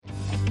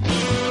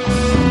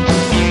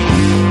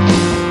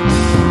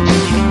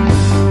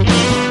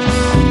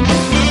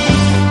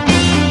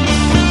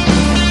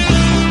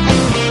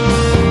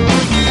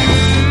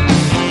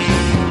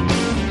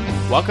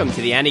Welcome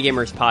to the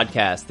Gamers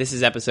Podcast. This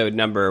is episode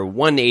number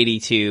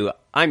 182.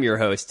 I'm your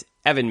host,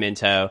 Evan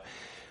Minto.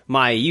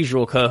 My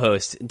usual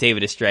co-host,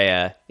 David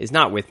Estrella, is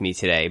not with me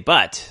today,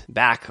 but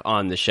back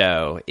on the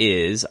show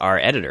is our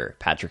editor,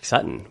 Patrick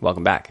Sutton.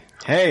 Welcome back.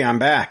 Hey, I'm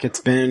back. It's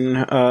been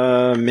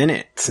a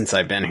minute since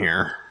I've been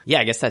here.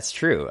 Yeah, I guess that's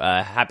true.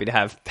 Happy to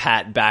have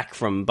Pat back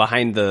from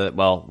behind the,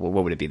 well,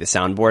 what would it be? The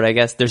soundboard, I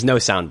guess? There's no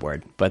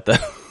soundboard, but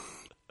the...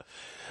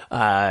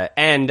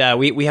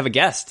 we have a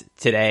guest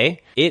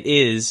today. It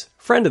is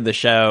friend of the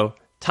show,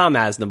 Tom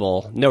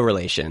Aznable. No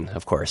relation,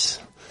 of course.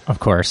 Of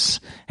course.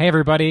 Hey,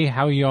 everybody.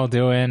 How are you all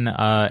doing?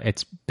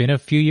 It's been a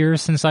few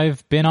years since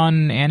I've been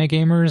on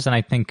Gamers, and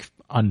I think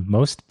on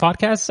most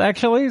podcasts,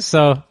 actually.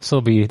 So this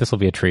will be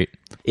a treat.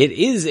 It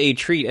is a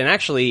treat. And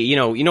actually, you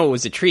know, it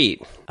was a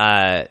treat,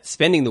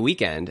 spending the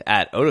weekend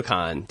at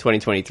Otakon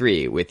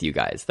 2023 with you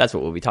guys. That's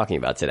what we'll be talking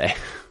about today.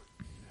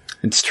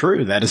 It's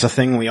true. That is a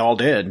thing we all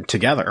did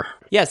together.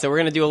 Yeah, so we're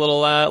going to do a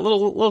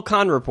little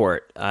con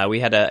report.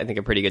 We had, I think,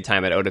 a pretty good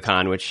time at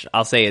Otakon, which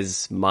I'll say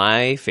is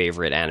my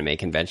favorite anime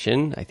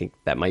convention. I think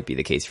that might be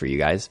the case for you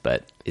guys,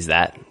 but is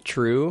that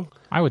true?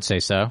 I would say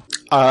so.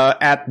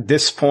 At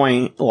this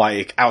point,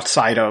 like,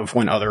 outside of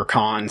when other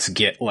cons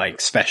get,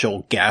 like,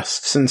 special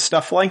guests and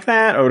stuff like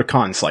that,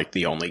 Otakon's, like,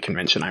 the only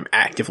convention I'm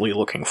actively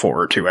looking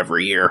forward to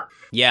every year.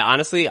 Yeah,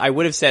 honestly, I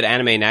would have said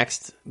Anime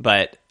Next,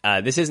 but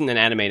this isn't an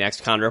Anime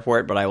Next con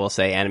report, but I will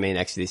say Anime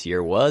Next this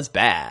year was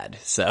bad.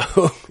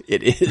 So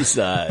it is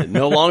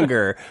no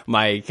longer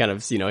my kind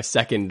of,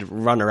 second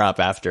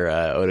runner-up after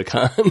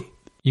Otakon.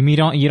 You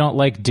don't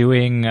like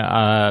doing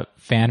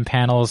fan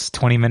panels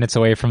 20 minutes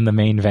away from the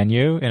main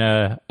venue in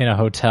a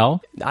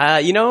hotel?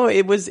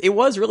 It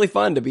was really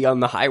fun to be on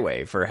the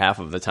highway for half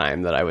of the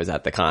time that I was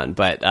at the con,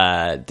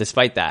 but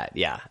despite that,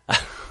 yeah.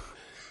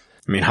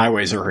 I mean,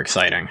 highways are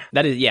exciting.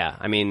 That is, yeah.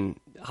 I mean,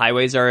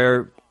 highways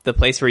are the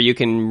place where you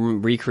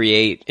can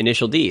recreate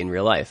Initial D in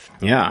real life.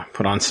 Yeah,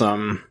 put on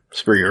some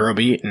superhero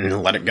beat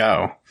and let it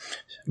go.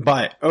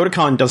 But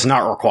Otakon does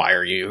not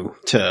require you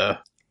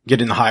to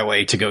get in the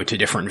highway to go to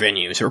different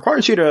venues. It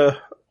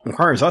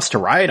requires us to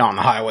ride on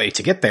the highway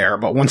to get there,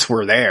 but once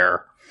we're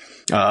there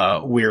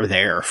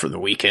for the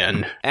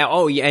weekend.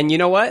 Oh, yeah, and you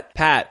know what,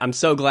 Pat? I'm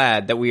so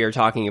glad that we are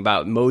talking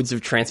about modes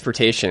of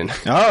transportation.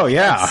 Oh,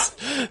 yeah.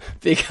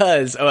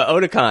 Because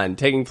Otakon,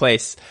 taking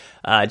place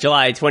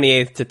July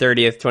 28th to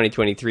 30th,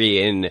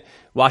 2023 in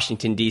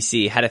Washington,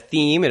 D.C., had a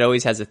theme. It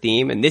always has a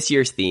theme, and this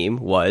year's theme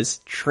was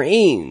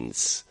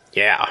trains.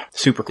 Yeah,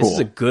 super cool. This is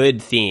a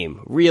good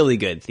theme, really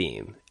good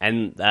theme.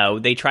 And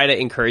they try to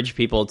encourage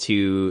people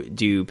to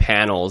do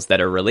panels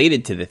that are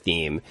related to the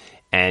theme.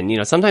 And,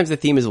 sometimes the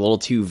theme is a little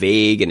too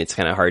vague and it's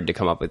kind of hard to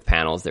come up with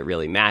panels that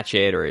really match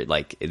it, or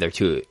like they're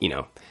too,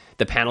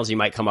 the panels you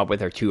might come up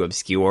with are too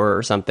obscure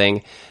or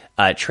something.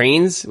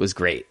 Trains was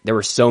great. There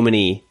were so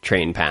many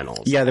train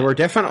panels. Yeah, there were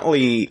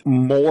definitely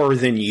more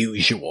than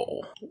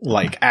usual,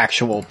 like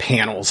actual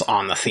panels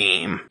on the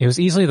theme. It was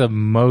easily the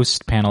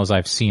most panels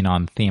I've seen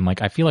on theme.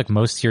 Like, I feel like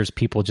most years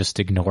people just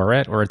ignore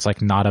it, or it's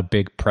like not a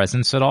big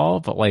presence at all.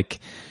 But like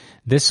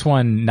this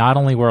one, not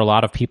only were a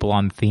lot of people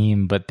on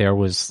theme, but there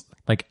was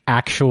like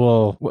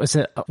actual,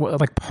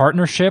 like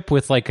partnership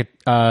with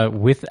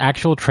with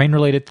actual train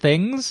related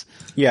things?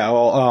 Yeah,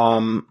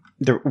 well,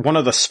 one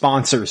of the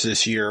sponsors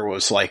this year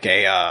was like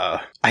I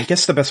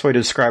guess the best way to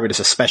describe it is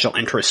a special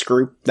interest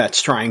group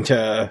that's trying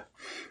to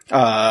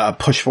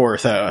push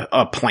forth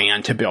a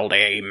plan to build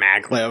a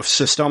maglev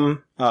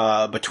system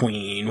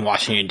between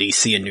Washington,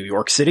 D.C. and New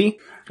York City.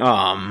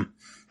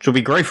 Which will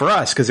be great for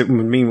us because it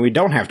would mean we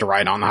don't have to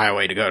ride on the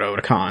highway to go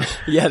to Otakon.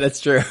 Yeah, that's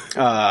true.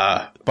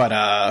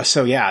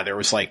 So yeah, there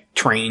was like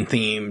train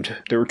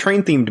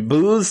themed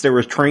booths. There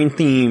was train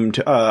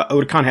themed,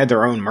 Otakon had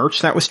their own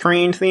merch that was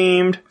train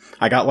themed.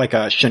 I got like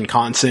a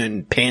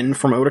Shinkansen pin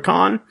from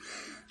Otakon.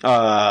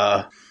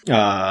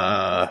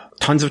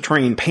 Tons of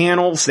train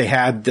panels. They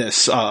had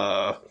this,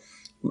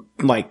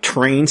 like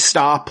train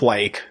stop,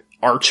 like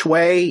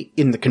archway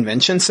in the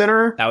convention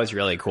center. That was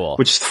really cool.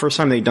 Which is the first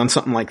time they'd done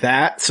something like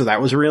that, so that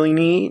was really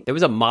neat. There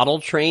was a model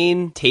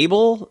train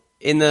table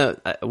in the...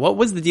 what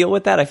was the deal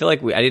with that? I feel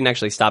like I didn't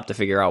actually stop to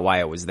figure out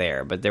why it was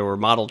there, but there were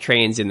model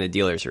trains in the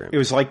dealer's room. It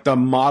was like the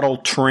Model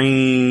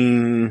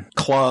Train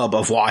Club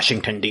of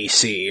Washington,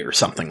 D.C. or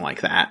something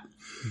like that.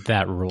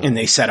 That rule. And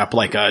they set up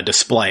like a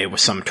display with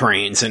some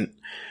trains, and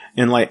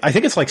like, I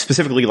think it's like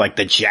specifically like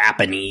the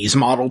Japanese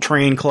Model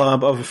Train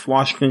Club of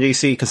Washington,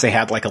 D.C., because they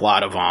had like a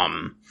lot of,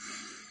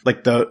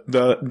 like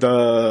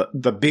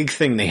the big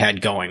thing they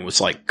had going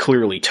was like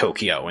clearly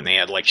Tokyo, and they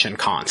had like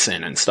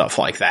Shinkansen and stuff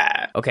like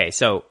that. Okay,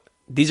 so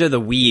these are the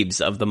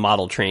weebs of the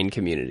model train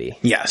community.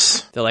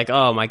 Yes. They're like,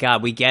 oh my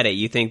god, we get it.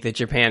 You think that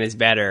Japan is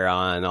better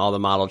on all the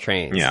model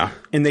trains. Yeah.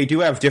 And they do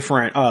have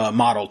different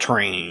model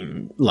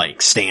train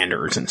like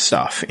standards and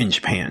stuff in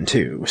Japan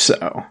too,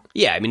 so.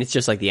 Yeah, I mean, it's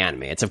just like the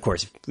anime. It's of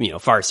course,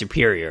 far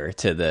superior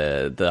to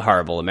the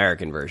horrible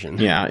American version.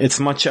 Yeah,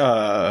 it's much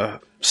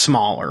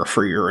smaller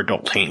for your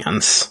adult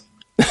hands.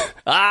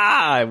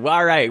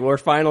 All right. We're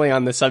finally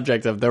on the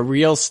subject of the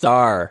real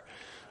star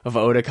of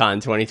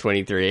Otakon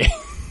 2023.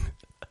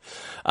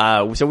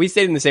 So we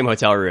stayed in the same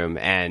hotel room,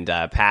 and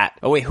Pat.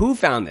 Oh wait, who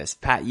found this?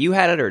 Pat, you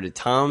had it, or did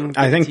Tom?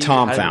 I think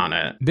Tom found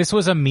it. This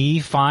was a me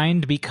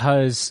find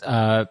because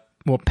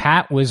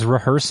Pat was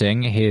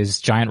rehearsing his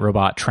giant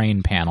robot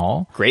train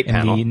panel. Great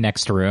panel. In the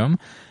next room.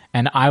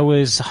 And I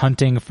was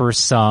hunting for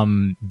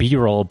some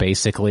B-roll,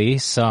 basically,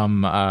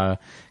 some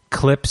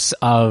clips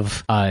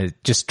of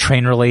just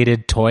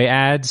train-related toy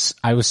ads.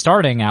 I was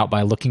starting out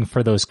by looking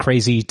for those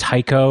crazy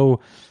Tyco,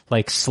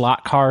 like,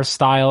 slot car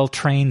style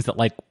trains that,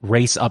 like,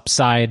 race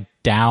upside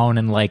down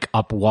and, like,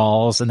 up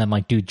walls and then,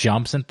 like, do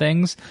jumps and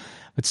things.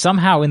 But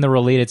somehow in the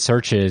related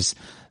searches,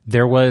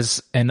 there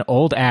was an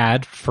old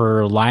ad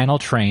for Lionel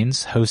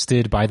Trains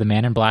hosted by the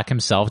man in black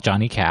himself,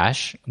 Johnny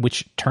Cash,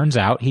 which turns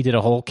out he did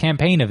a whole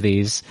campaign of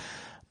these.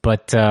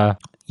 But, the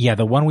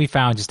one we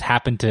found just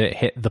happened to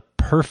hit the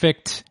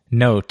perfect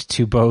note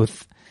to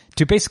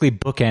basically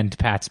bookend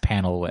Pat's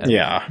panel with.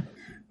 Yeah.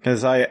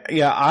 Because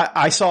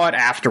I saw it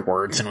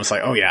afterwards and was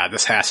like, oh yeah,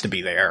 this has to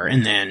be there.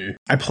 And then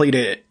I played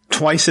it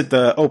twice at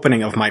the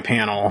opening of my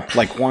panel,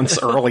 like once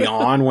early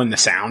on when the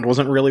sound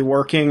wasn't really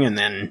working, and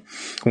then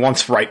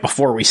once right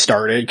before we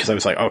started, because I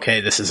was like, okay,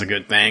 this is a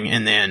good thing.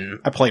 And then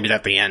I played it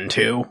at the end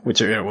too,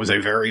 which was a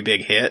very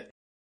big hit.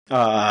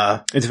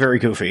 It's very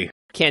goofy.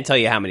 Can't tell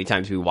you how many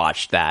times we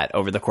watched that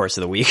over the course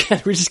of the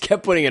weekend. We just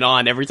kept putting it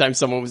on every time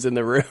someone was in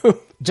the room.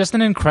 Just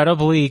an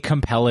incredibly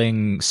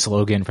compelling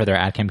slogan for their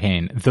ad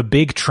campaign. The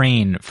big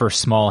train for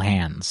small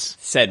hands.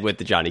 Said with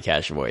the Johnny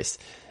Cash voice.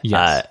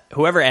 Yes.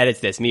 Whoever edits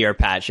this, me or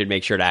Pat, should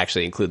make sure to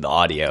actually include the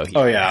audio.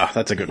 Oh yeah,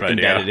 that's a good idea.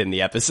 Embedded in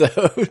the episode.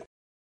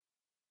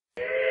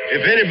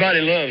 If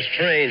anybody loves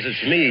trains,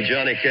 it's me,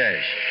 Johnny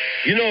Cash.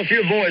 You know, if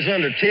your boy's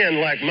under 10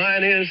 like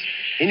mine is,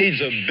 he needs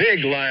a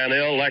big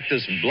Lionel like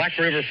this Black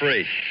River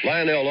Freight.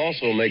 Lionel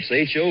also makes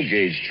HO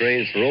gauge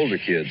trains for older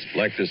kids,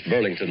 like this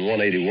Burlington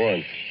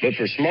 181. But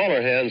for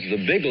smaller hands,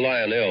 the big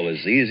Lionel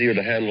is easier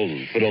to handle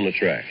and put on the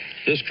track.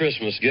 This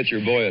Christmas, get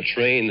your boy a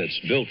train that's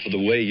built for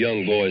the way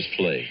young boys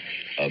play.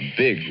 A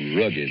big,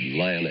 rugged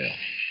Lionel.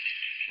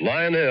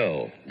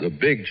 Lionel, the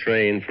big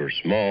train for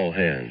small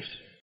hands.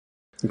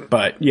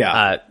 But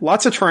yeah,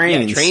 lots of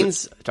trains. Yeah,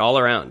 trains all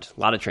around. A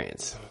lot of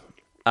trains.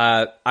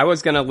 I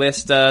was going to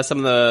list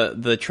some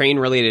of the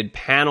train-related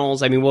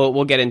panels. I mean,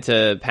 we'll get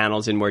into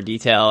panels in more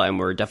detail, and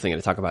we're definitely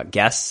going to talk about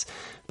guests.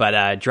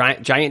 But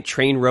Giant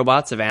Train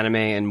Robots of Anime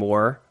and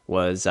More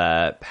was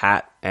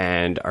Pat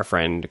and our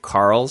friend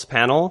Carl's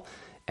panel,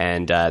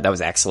 and that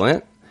was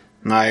excellent.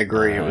 I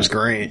agree. It was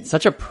great.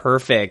 Such a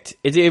perfect...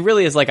 It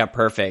really is like a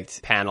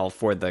perfect panel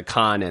for the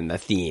con and the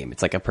theme.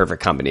 It's like a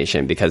perfect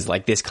combination because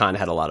like this con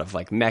had a lot of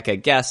like mecha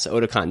guests.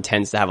 Otakon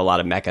tends to have a lot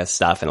of mecha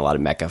stuff and a lot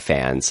of mecha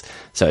fans.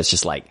 So it's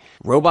just like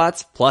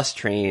robots plus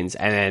trains.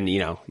 And then, you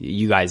know,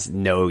 you guys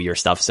know your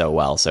stuff so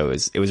well. So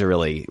it was a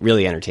really,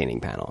 really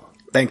entertaining panel.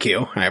 Thank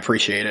you. I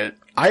appreciate it.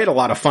 I had a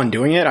lot of fun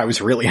doing it. I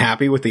was really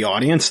happy with the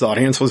audience. The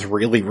audience was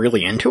really,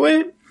 really into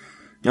it.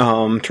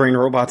 Train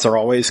robots are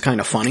always kind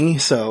of funny,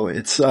 so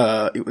it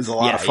was a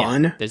lot of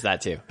fun. Yeah. There's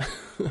that too.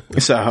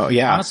 So,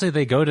 yeah. Honestly,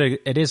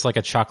 it is like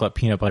a chocolate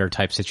peanut butter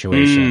type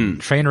situation.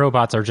 Train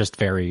robots are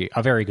just a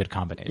very good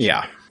combination.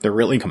 Yeah, they're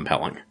really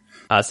compelling.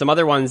 Some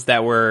other ones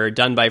that were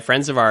done by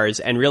friends of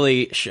ours and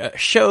really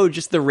show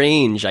just the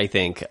range, I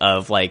think,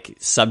 of like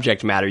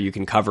subject matter you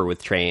can cover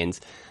with trains.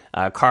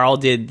 Carl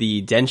did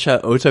the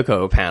Densha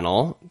Otoko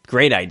panel.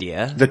 Great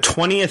idea. The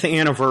 20th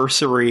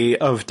anniversary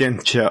of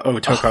Densha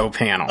Otoko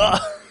panel.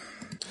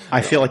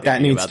 I feel like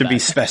that needs to be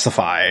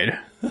specified.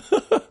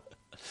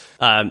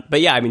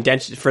 But yeah, I mean,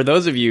 for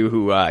those of you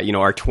who,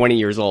 are 20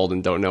 years old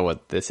and don't know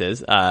what this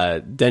is,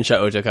 Densha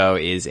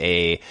Otoko is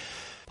a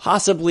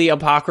possibly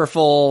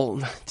apocryphal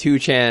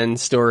 2chan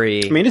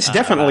story. I mean, it's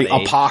definitely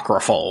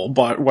apocryphal,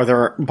 but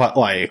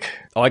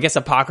I guess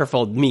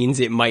apocryphal means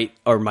it might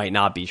or might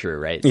not be true,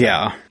 right? So,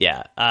 yeah.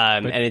 Yeah.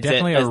 And it's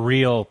definitely a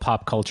real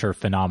pop culture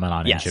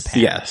phenomenon in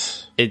Japan.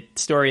 Yes.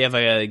 It's story of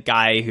a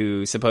guy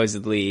who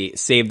supposedly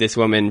saved this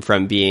woman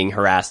from being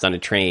harassed on a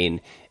train,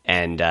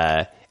 and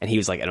he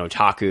was like an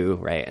otaku,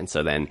 right? And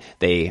so then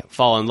they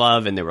fall in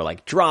love, and there were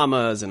like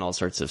dramas and all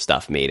sorts of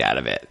stuff made out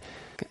of it.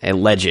 A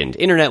legend,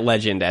 internet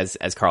legend, as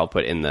Carl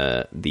put in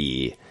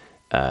the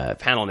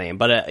panel name.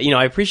 But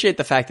I appreciate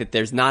the fact that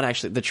there's not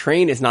actually the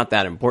train is not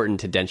that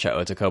important to Densha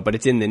Otoko, but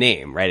it's in the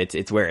name, right?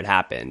 It's where it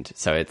happened,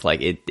 so it's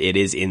like it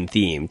is in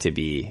theme to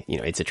be,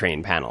 it's a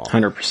train panel,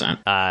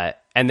 100%.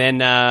 And then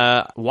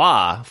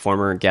Wa,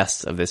 former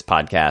guest of this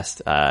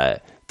podcast,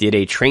 did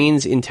a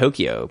Trains in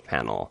Tokyo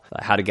panel,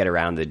 how to get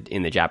around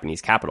in the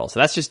Japanese capital.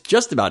 So that's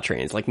just about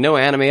trains, like no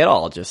anime at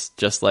all,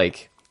 just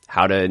like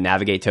how to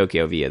navigate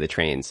Tokyo via the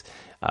trains,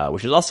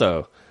 which was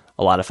also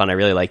a lot of fun. I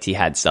really liked he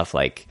had stuff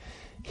like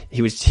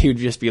he would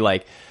just be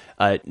like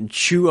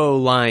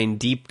Chuo line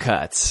deep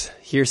cuts.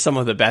 Here's some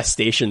of the best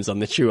stations on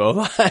the Chuo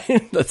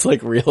line. That's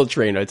like real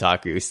train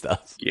otaku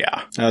stuff.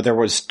 Yeah. There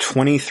was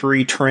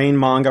 23 train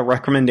manga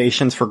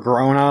recommendations for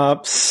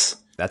grown-ups.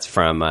 That's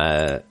from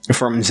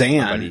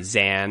Zan.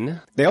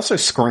 Zan. They also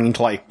screened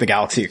like the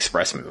Galaxy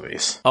Express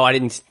movies. Oh, I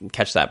didn't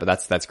catch that, but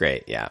that's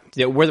great. Yeah.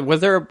 Did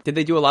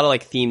they do a lot of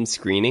like themed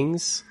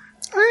screenings?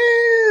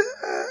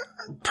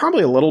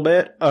 Probably a little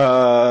bit.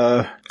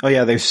 Oh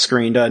yeah, they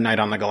screened Night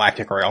on the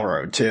Galactic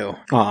Railroad too.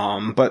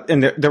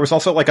 And there was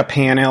also like a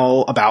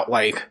panel about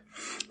like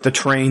the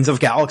trains of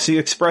Galaxy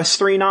Express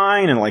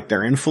 39 and like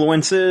their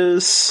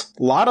influences.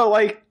 A lot of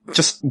like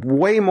just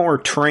way more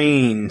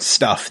train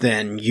stuff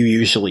than you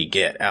usually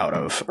get out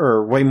of,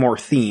 or way more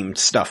themed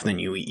stuff than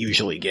you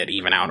usually get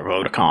even out of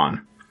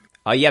Otakon.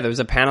 Yeah, there was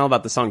a panel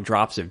about the song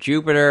Drops of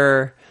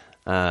Jupiter.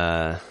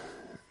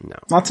 No.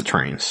 Lots of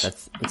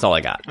trains. That's all I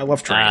got. I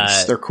love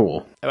trains. They're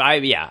cool.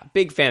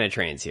 Big fan of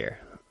trains here.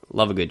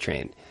 Love a good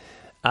train.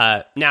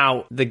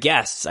 Now, the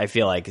guests, I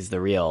feel like, is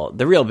the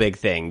real big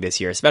thing this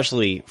year,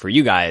 especially for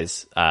you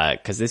guys,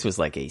 because this was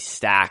like a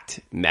stacked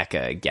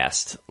mecha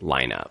guest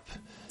lineup.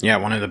 Yeah,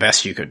 one of the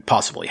best you could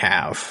possibly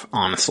have,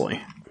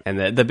 honestly.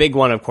 And the big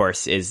one, of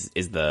course, is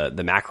the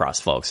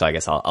Macross folks. So I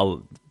guess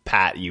I'll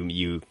Pat,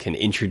 you can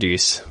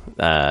introduce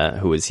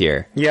who was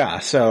here. Yeah,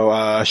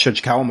 so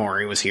Shoji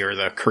Kawamori was here,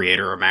 the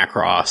creator of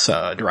Macross,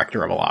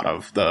 director of a lot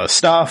of the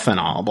stuff, and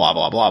all blah,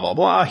 blah, blah, blah,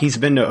 blah. He's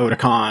been to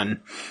Otakon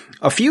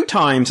a few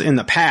times in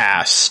the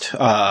past,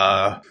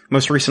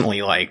 most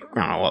recently, like,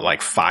 I don't know,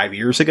 like 5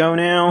 years ago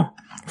now?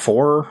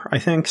 4, I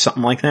think,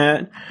 something like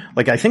that.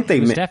 Like, I think it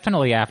was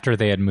definitely after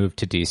they had moved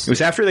to DC. It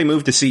was after they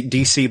moved to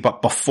DC,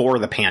 but before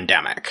the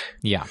pandemic.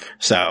 Yeah.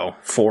 So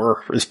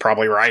 4 is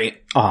probably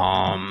right.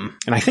 And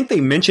I think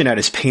they mentioned at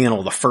his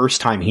panel the first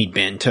time he'd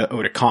been to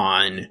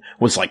Otakon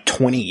was like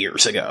 20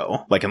 years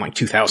ago, like in like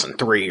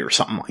 2003 or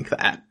something like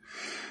that.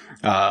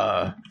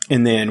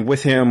 And then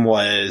with him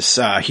was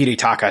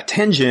Hidetaka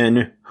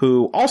Tenjin,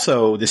 who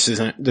also this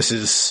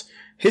is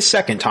his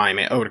second time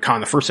at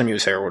Otakon. The first time he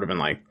was there would have been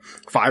like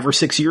 5 or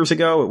 6 years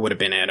ago. It would have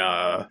been it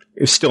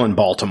was still in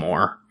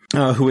Baltimore.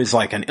 Who is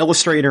like an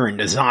illustrator and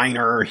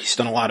designer. He's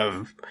done a lot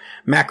of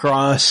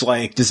Macross,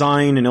 like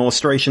design and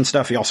illustration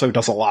stuff. He also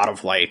does a lot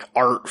of like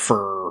art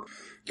for,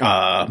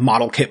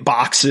 model kit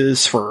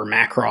boxes for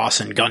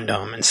Macross and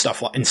Gundam and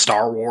stuff like, and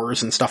Star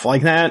Wars and stuff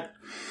like that.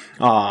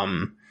 They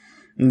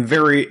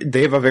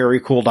have a very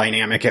cool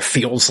dynamic. It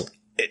feels,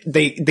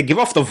 they give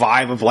off the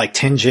vibe of like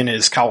Tenjin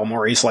is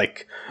Kawamori's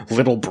like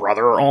little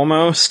brother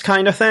almost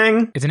kind of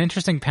thing. It's an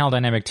interesting panel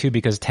dynamic too,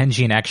 because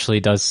Tenjin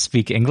actually does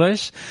speak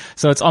English.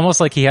 So it's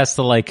almost like he has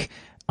to like,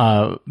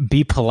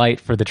 be polite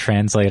for the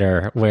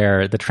translator,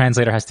 where the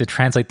translator has to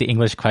translate the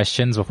English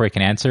questions before he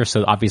can answer.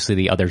 So obviously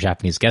the other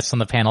Japanese guests on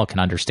the panel can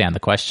understand the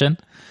question.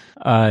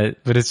 But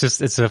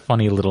it's a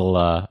funny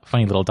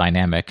little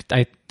dynamic.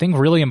 I think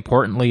really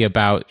importantly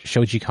about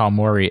Shoji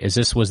Kawamori is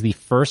this was the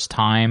first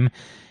time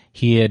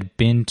he had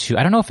been to,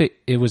 I don't know if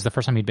it was the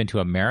first time he'd been to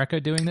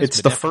America doing this.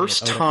 It's the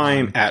first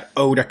time at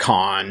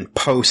Otakon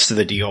post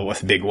the deal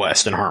with Big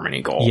West and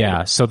Harmony Gold.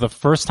 Yeah, so the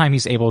first time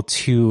he's able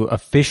to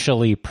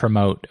officially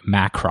promote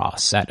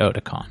Macross at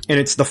Otakon. And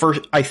it's the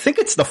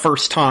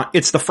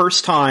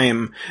first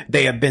time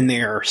they have been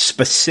there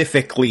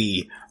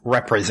specifically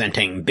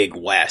representing Big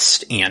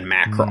West and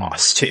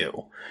Macross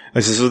too.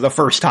 This is the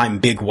first time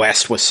Big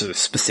West was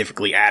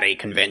specifically at a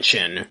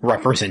convention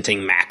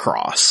representing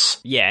Macross.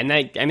 Yeah, and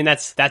I mean,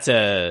 that's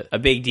a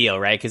big deal,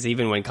 right? Because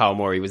even when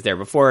Kawamori was there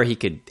before, he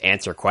could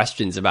answer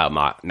questions about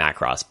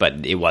Macross,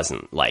 but it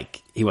wasn't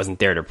like, he wasn't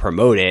there to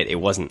promote it. It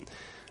wasn't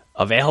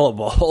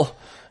available.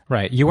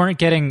 Right. You weren't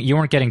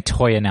getting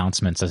toy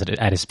announcements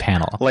at his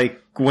panel.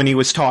 Like when he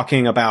was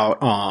talking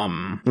about,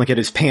 like at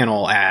his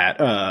panel at,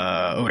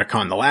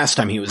 Otakon the last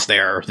time he was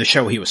there, the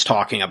show he was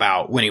talking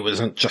about when he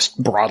wasn't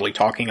just broadly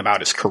talking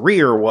about his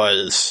career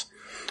was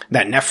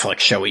that Netflix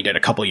show he did a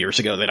couple years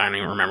ago that I don't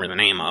even remember the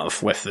name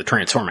of, with the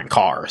transforming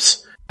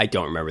cars. I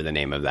don't remember the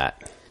name of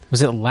that.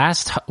 Was it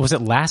Last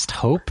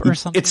Hope or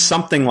something? It's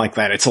something like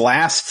that. It's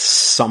Last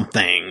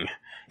something.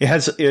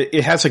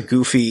 It has a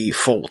goofy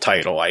full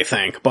title, I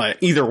think, but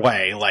either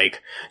way,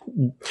 like,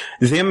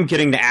 them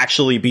getting to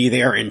actually be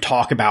there and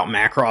talk about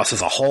Macross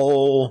as a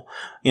whole,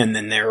 and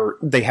then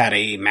they had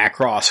a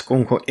Macross, quote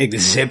unquote,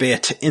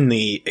 exhibit in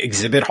the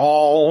exhibit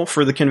hall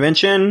for the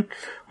convention,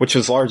 which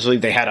was largely,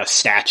 they had a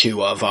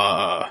statue of,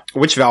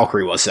 which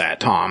Valkyrie was that,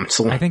 Tom?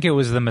 So, I think it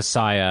was the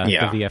Messiah, the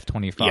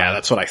VF-25. Yeah,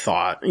 that's what I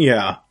thought.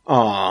 Yeah.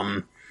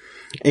 And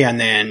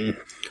then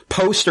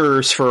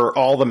posters for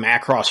all the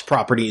Macross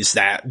properties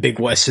that Big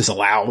West is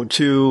allowed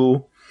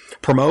to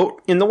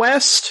promote in the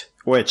West,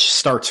 which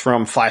starts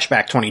from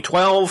Flashback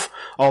 2012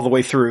 all the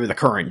way through the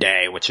current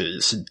day, which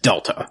is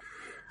Delta.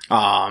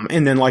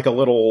 And then like a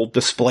little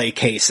display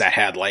case that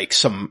had like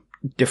some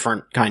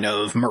different kind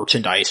of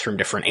merchandise from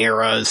different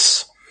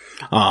eras.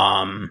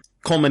 And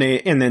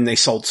then they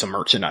sold some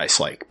merchandise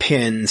like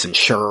pins and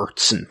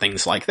shirts and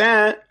things like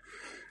that.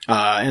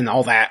 And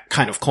all that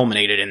kind of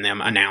culminated in them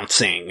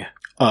announcing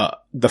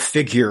the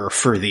figure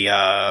for the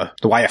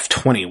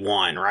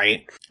YF-21,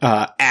 right?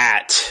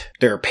 At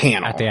their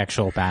panel. At the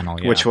actual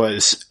panel, yeah. Which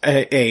was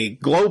a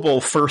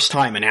global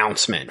first-time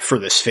announcement for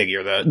this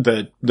figure,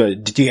 the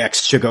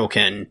DX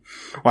Chogokin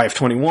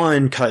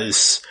YF-21,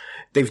 because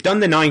they've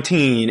done the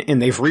 19,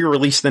 and they've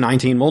re-released the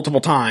 19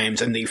 multiple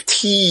times, and they've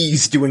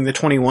teased doing the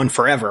 21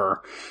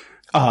 forever.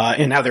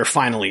 And now they're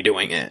finally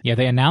doing it. Yeah,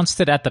 they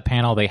announced it at the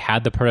panel. They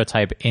had the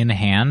prototype in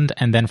hand,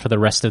 and then for the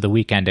rest of the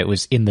weekend, it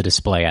was in the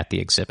display at the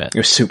exhibit. It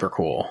was super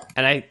cool.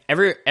 And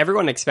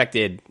everyone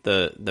expected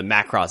the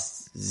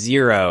Macross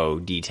Zero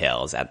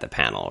details at the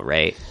panel,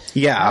 right?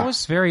 Yeah. That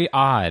was very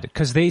odd,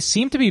 because they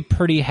seem to be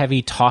pretty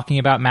heavy talking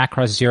about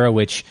Macross Zero,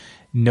 which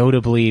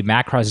notably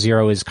Macross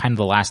Zero is kind of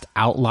the last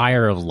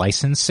outlier of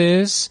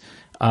licenses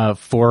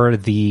for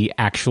the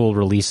actual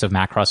release of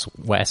Macross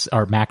West,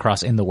 or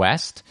Macross in the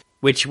West.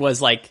 Which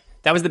was like,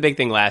 that was the big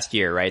thing last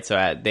year, right?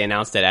 So they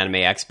announced at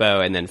Anime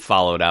Expo and then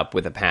followed up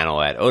with a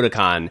panel at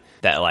Otakon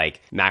that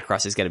like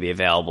Macross is going to be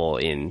available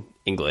in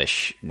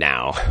English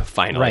now,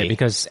 finally.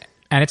 Right,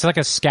 and it's like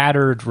a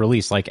scattered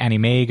release. Like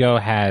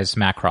Animego has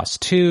Macross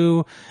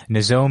 2,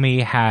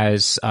 Nozomi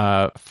has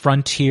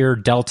Frontier,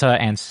 Delta,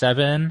 and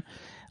 7.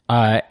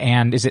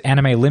 And is it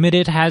Anime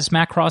Limited has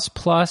Macross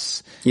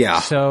Plus? Yeah.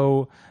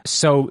 So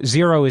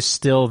Zero is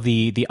still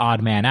the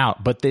odd man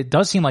out, but it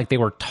does seem like they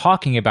were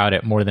talking about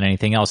it more than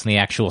anything else in the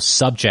actual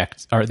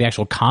subject or the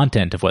actual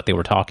content of what they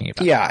were talking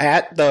about.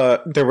 Yeah,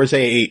 there was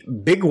a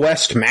Big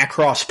West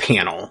Macross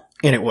panel,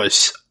 and it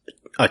was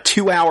a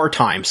 2-hour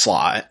time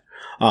slot.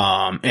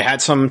 It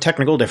had some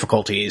technical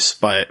difficulties,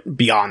 but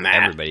beyond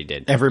that,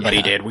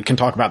 Everybody did. We can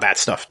talk about that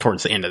stuff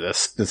towards the end of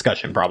this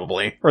discussion,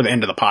 probably, or the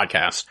end of the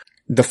podcast.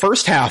 The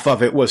first half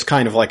of it was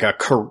kind of like a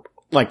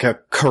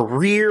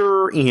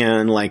career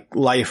and like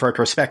life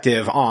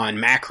retrospective on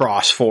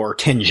Macross for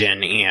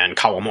Tenjin and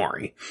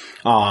Kawamori.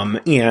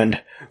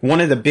 And one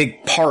of the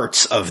big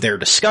parts of their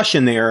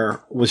discussion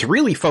there was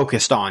really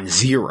focused on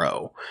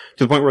Zero,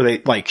 to the point where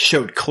they like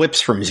showed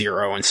clips from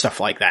Zero and stuff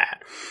like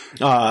that.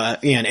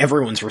 And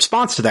everyone's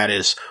response to that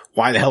is,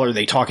 why the hell are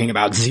they talking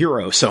about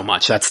Zero so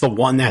much? That's the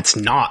one that's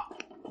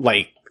not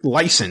like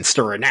licensed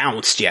or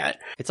announced yet.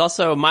 It's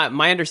also,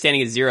 my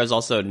understanding is Zero is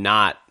also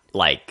not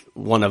like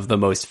one of the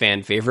most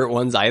fan favorite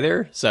ones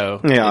either.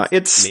 So yeah,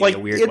 it's maybe like a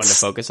weird one to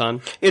focus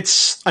on.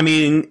 I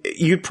mean,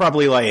 you'd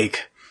probably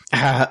like,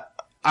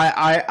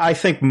 I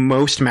think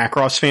most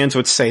Macross fans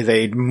would say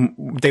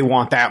they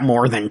want that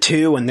more than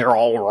 2, and they're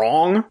all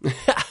wrong.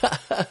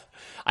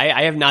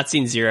 I have not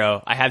seen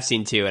Zero. I have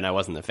seen 2, and I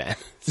wasn't a fan.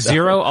 So.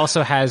 Zero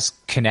also has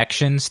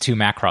connections to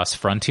Macross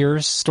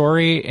Frontier's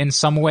story in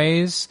some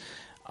ways.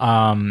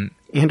 And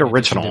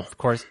original. Of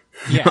course.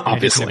 Yeah,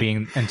 obviously.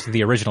 into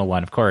the original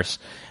one, of course,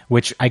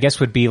 which I guess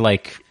would be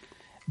like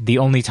the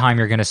only time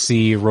you're going to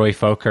see Roy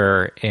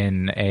Fokker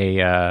in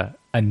a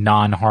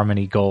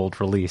non-Harmony Gold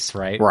release,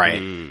 right?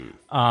 Right.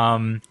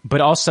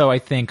 But also I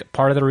think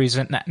part of the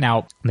reason,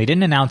 now they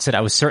didn't announce it,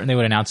 I was certain they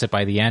would announce it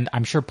by the end.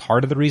 I'm sure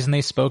part of the reason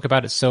they spoke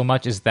about it so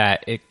much is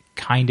that it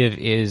kind of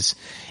is,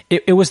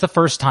 it was the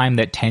first time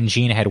that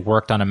Tenjin had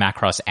worked on a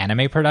Macross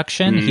anime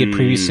production. He had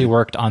previously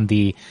worked on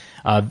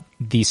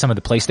some of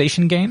the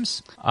PlayStation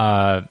games.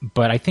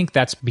 But I think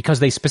that's because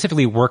they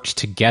specifically worked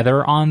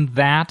together on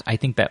that. I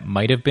think that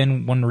might have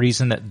been one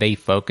reason that they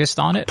focused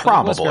on it.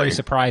 Probably. It was very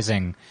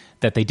surprising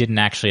that they didn't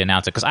actually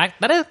announce it, because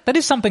that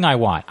is something I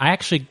want. I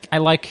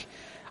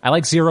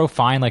like Zero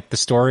fine, like the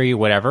story,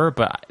 whatever,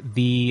 but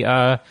the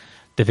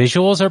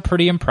visuals are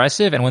pretty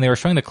impressive, and when they were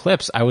showing the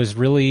clips, I was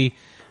really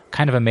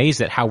kind of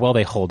amazed at how well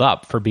they hold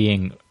up for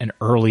being an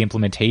early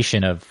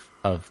implementation of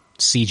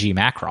CG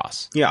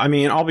Macross. Yeah, I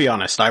mean, I'll be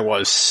honest, I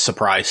was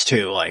surprised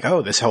too. Like,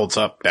 oh, this holds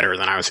up better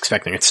than I was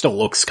expecting. It still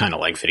looks kind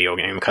of like video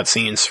game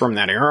cutscenes from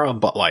that era,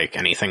 but like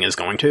anything is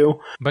going to.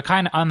 But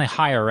kind of on the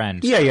higher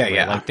end.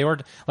 Yeah.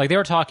 Like they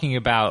were talking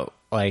about,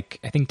 like,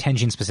 I think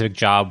Tenjin's specific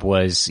job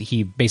was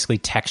he basically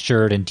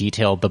textured and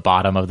detailed the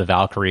bottom of the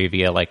Valkyrie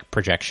via like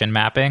projection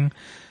mapping.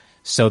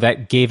 So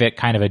that gave it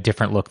kind of a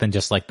different look than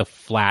just like the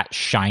flat,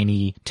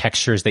 shiny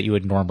textures that you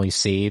would normally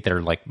see.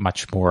 They're like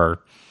much more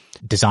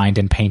designed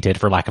and painted,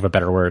 for lack of a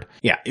better word.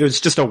 Yeah, it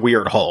was just a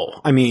weird hole.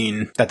 I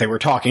mean, that they were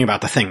talking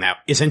about the thing that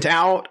isn't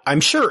out.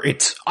 I'm sure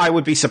I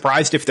would be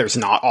surprised if there's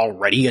not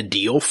already a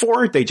deal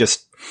for it. They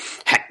just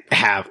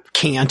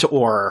can't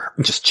or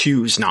just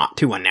choose not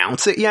to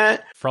announce it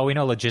yet. For all we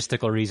know,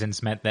 logistical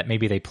reasons meant that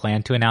maybe they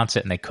planned to announce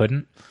it and they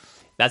couldn't.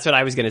 That's what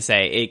I was going to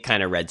say. It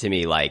kind of read to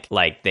me like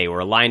they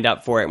were lined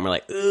up for it and we're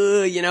like,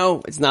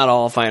 it's not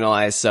all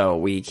finalized, so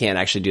we can't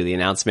actually do the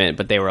announcement,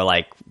 but they were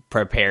like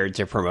prepared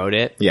to promote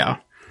it. Yeah.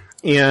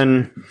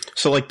 And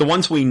so like the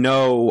ones we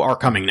know are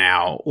coming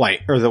now,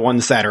 like, or the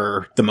ones that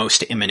are the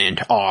most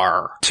imminent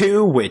are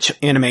 2, which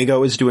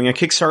Animego is doing a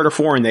Kickstarter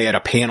for, and they had a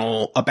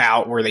panel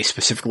about where they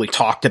specifically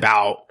talked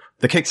about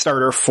the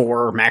Kickstarter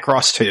for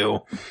Macross 2,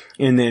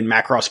 and then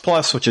Macross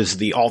Plus, which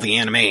is all the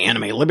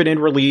anime limited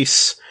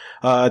release,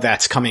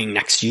 that's coming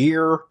next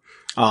year.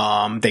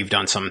 They've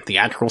done some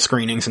theatrical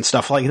screenings and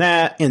stuff like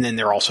that. And then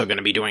they're also going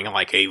to be doing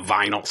like a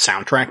vinyl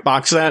soundtrack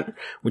box set,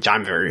 which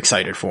I'm very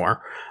excited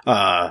for.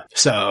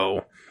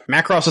 So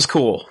Macross is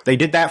cool. They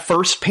did that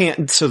first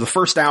so the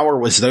first hour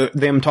was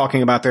them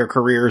talking about their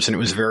careers, and it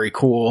was very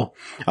cool.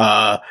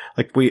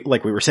 Like we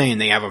were saying,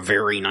 they have a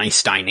very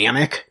nice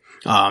dynamic.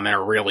 and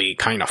are really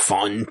kind of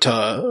fun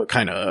to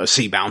kind of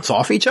see bounce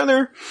off each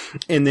other.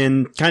 And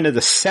then kind of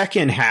the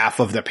second half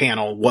of the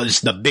panel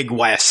was the Big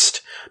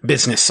West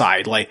business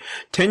side. Like,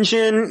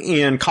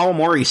 Tenjin and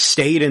Kawamori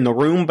stayed in the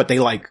room, but they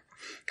like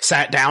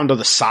sat down to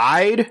the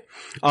side.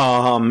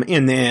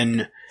 And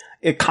then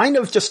it kind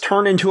of just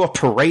turned into a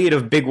parade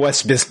of Big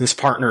West business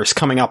partners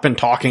coming up and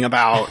talking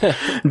about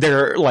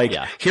their, like,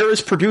 here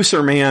is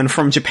producer man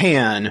from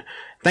Japan.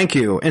 Thank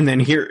you. And then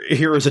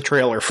here is a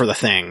trailer for the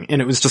thing.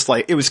 And it was just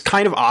like, it was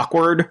kind of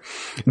awkward.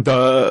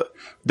 The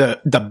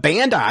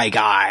Bandai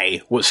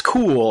guy was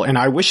cool, and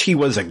I wish he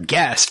was a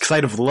guest, because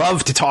I'd have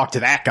loved to talk to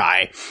that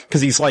guy,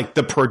 because he's like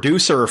the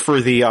producer for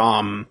the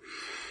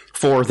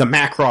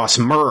Macross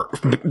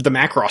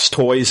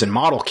toys and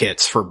model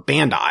kits for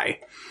Bandai.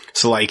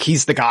 So, like,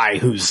 he's the guy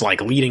who's,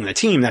 like, leading the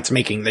team that's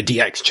making the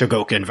DX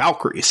Chogokin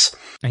Valkyries.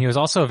 And he was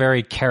also a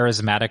very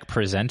charismatic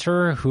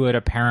presenter who had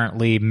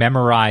apparently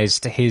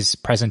memorized his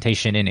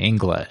presentation in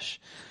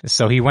English.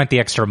 So he went the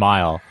extra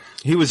mile.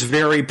 He was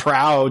very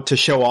proud to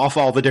show off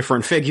all the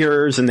different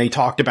figures, and they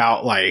talked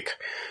about, like,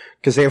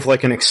 because they have,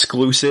 like, an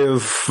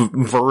exclusive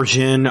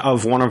version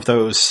of one of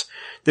those.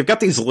 They've got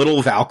these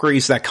little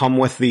Valkyries that come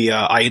with the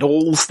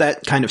idols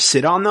that kind of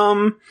sit on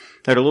them,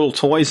 that are little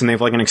toys, and they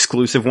have, like, an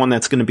exclusive one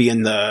that's going to be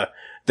in the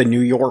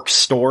New York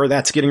store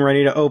that's getting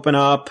ready to open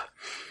up.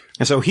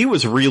 And so he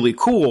was really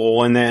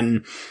cool, and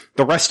then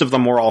the rest of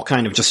them were all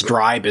kind of just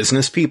dry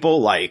business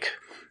people, like,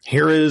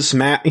 here is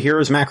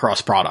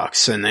Macross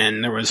products, and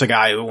then there was a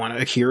guy who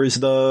wanted, here is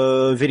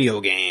the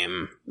video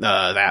game,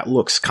 that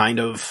looks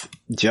kind of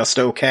just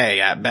okay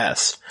at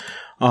best.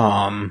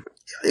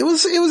 It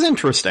was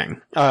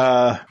interesting,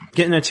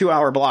 getting a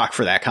 2-hour block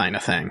for that kind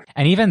of thing.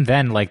 And even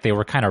then, like, they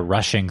were kind of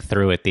rushing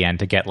through at the end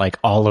to get, like,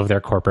 all of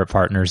their corporate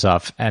partners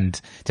up and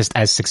just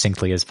as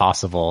succinctly as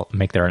possible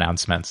make their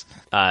announcements.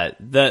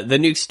 The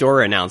new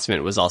store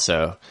announcement was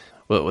also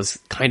what was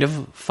kind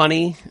of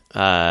funny.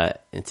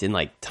 It's in,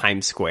 like,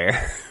 Times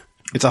Square.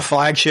 It's a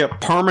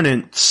flagship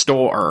permanent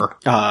store,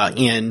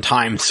 in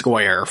Times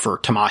Square for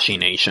Tamashii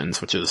Nations,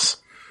 which is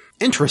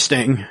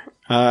interesting.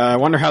 I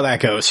wonder how that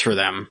goes for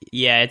them.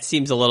 Yeah, it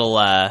seems a little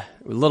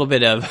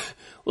bit of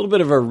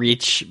a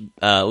reach,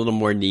 a little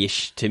more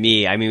niche to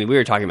me. I mean, we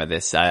were talking about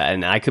this,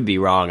 and I could be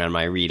wrong on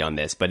my read on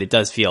this, but it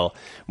does feel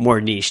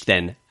more niche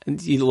than,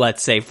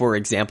 let's say, for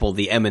example,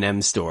 the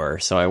M&M store.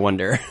 So I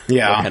wonder what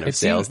kind of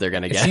sales they're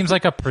going to get. It seems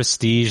like a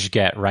prestige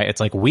get, right? It's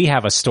like, we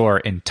have a store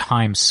in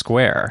Times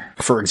Square.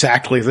 For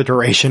exactly the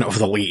duration of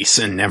the lease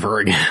and never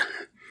again.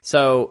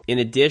 So, in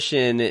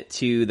addition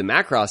to the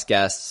Macross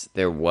guests,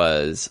 there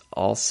was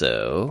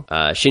also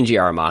Shinji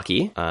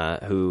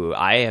Aramaki, who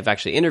I have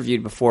actually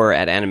interviewed before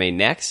at Anime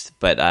Next,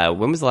 but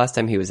when was the last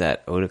time he was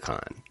at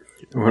Otakon?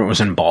 When it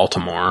was in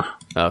Baltimore.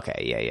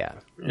 Okay, yeah.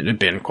 It had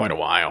been quite a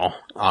while.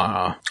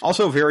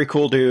 Also, very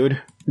cool dude,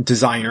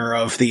 designer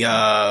of the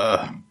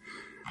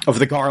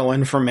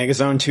Garland from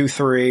Megazone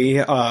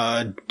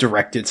 2-3,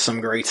 directed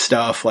some great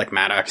stuff like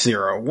Maddox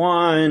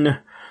 01,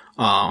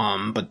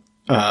 but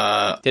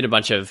did a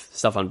bunch of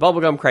stuff on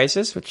Bubblegum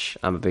Crisis, which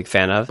I'm a big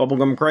fan of.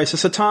 Bubblegum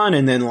Crisis a ton,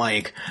 and then,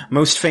 like,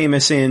 most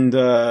famous in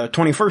the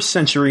 21st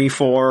century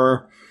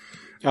for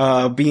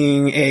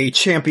being a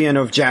champion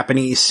of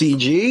Japanese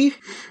CG,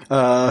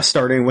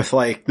 starting with,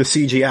 like, the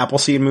CG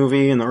Appleseed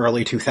movie in the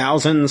early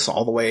 2000s,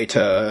 all the way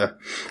to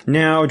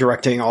now,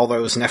 directing all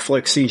those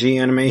Netflix CG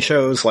anime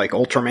shows like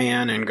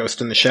Ultraman and Ghost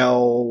in the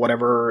Shell,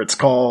 whatever it's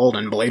called,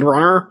 and Blade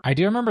Runner. I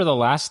do remember the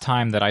last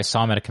time that I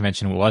saw him at a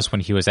convention was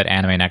when he was at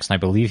Anime Next, and I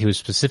believe he was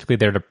specifically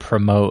there to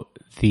promote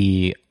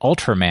the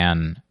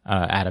Ultraman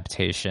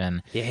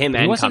adaptation. Yeah, him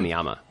and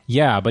Kamiyama.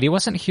 Yeah, but he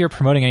wasn't here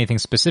promoting anything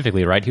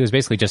specifically, right? He was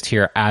basically just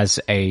here as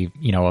a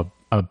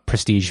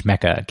prestige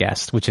mecha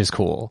guest, which is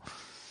cool.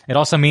 It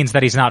also means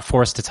that he's not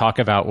forced to talk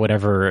about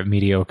whatever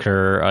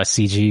mediocre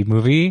CG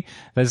movie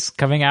that's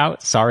coming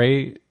out.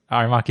 Sorry,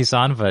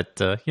 Aramaki-san,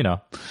 but,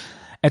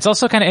 It's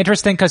also kind of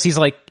interesting because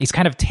he's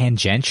kind of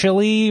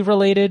tangentially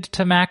related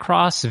to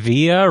Macross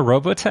via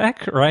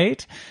Robotech,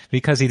 right?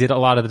 Because he did a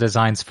lot of the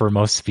designs for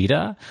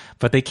Mosfida,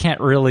 but they can't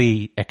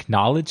really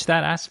acknowledge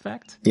that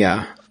aspect.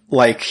 Yeah.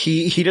 Like,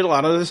 he did a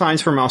lot of the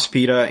designs for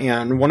Mosfida,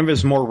 and one of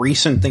his more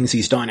recent things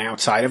he's done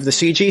outside of the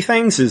CG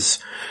things is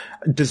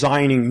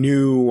designing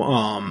new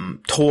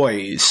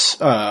toys,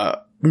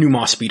 new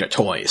Mosfida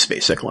toys,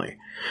 basically.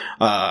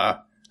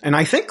 And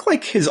I think,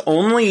 like, his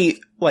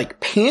only, like,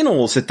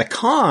 panels at the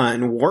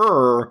con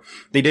were,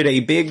 they did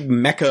a big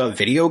mecha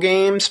video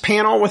games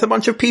panel with a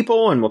bunch of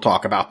people, and we'll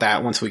talk about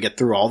that once we get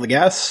through all the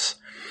guests.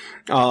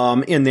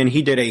 And then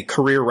he did a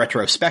career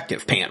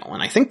retrospective panel,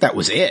 and I think that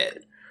was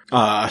it.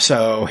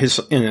 So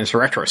his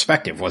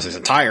retrospective was his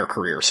entire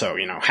career, so,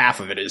 half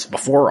of it is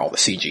before all the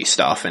CG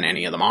stuff and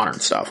any of the modern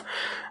stuff.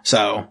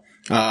 So,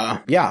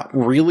 yeah,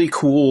 really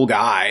cool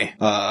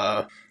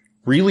guy.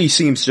 Really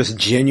seems just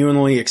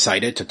genuinely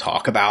excited to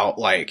talk about,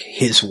 like,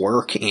 his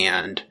work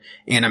and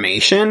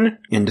animation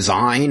and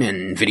design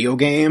and video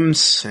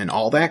games and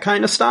all that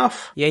kind of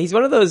stuff. Yeah, he's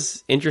one of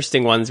those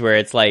interesting ones where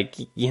it's like,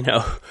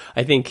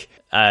 I think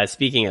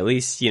speaking at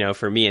least,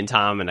 for me and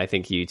Tom, and I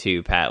think you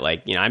too, Pat,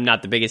 like, I'm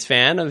not the biggest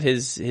fan of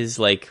his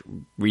like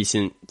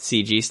recent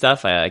CG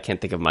stuff. I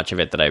can't think of much of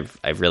it that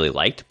I've really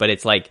liked, but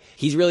it's like,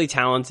 he's really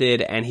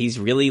talented and he's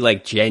really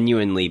like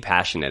genuinely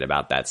passionate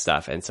about that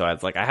stuff. And so I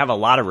have a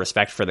lot of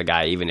respect for the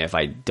guy, even if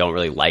I don't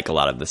really like a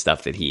lot of the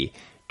stuff that he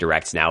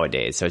directs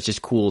nowadays. So it's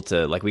just cool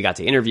to, like, we got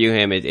to interview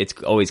him. It's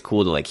always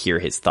cool to like hear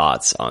his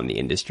thoughts on the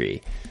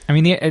industry. I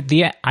mean,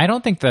 I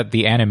don't think that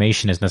the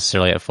animation is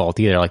necessarily at fault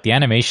either. Like, the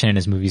animation in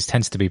his movies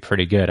tends to be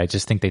pretty good. I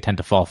just think they tend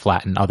to fall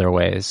flat in other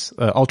ways.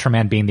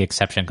 Ultraman being the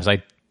exception, because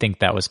I think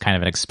that was kind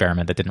of an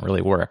experiment that didn't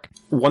really work.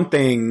 One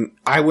thing,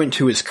 I went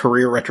to his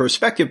career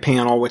retrospective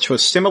panel, which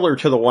was similar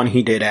to the one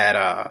he did at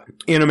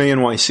Anime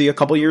NYC a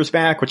couple years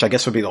back, which I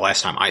guess would be the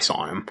last time I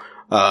saw him.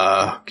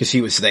 Cause he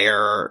was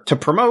there to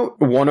promote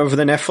one of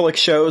the Netflix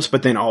shows,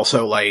 but then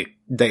also like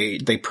they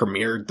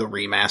premiered the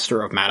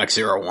remaster of Maddox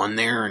 01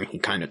 there, and he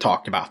kind of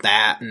talked about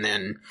that, and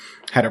then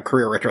had a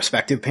career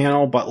retrospective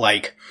panel. But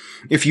like,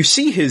 if you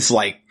see his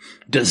like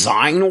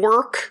design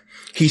work,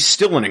 he's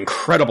still an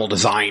incredible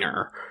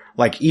designer.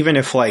 Like, even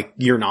if like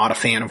you're not a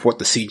fan of what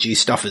the CG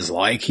stuff is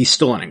like, he's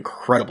still an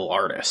incredible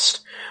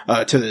artist,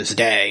 to this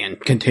day, and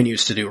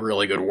continues to do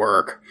really good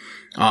work.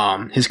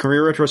 His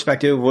career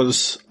retrospective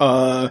was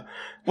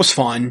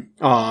fun.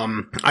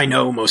 I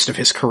know most of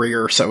his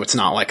career, so it's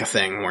not like a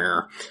thing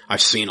where I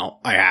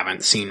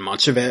haven't seen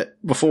much of it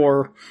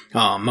before.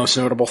 Most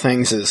notable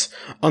things is,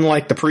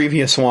 unlike the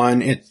previous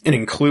one, it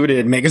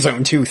included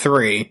Megazone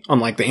 2-3,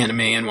 unlike the Anime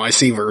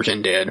NYC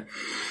version did.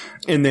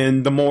 And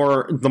then the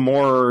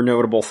more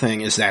notable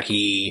thing is that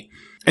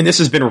and this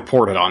has been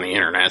reported on the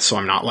internet, so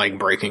I'm not like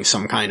breaking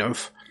some kind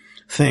of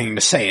thing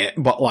to say it,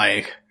 but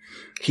like,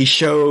 he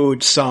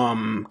showed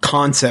some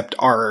concept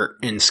art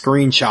and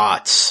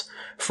screenshots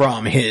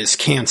from his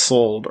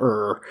canceled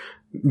or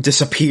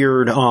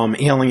disappeared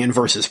Alien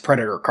vs.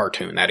 Predator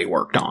cartoon that he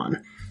worked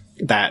on,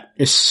 that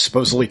is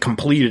supposedly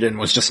completed and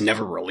was just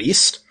never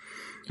released.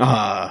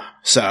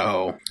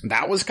 So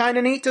that was kind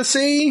of neat to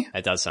see.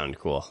 That does sound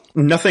cool.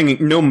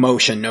 No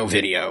motion, no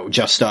video,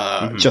 just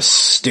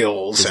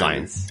stills,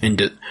 designs,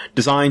 and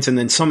designs, and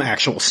then some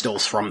actual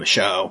stills from the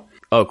show.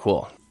 Oh,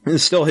 cool.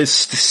 It's still his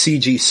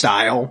CG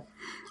style.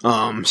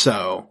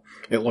 So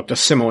it looked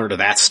similar to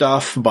that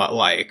stuff, but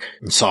like,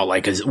 saw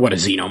like what a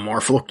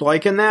xenomorph looked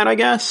like in that, I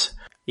guess.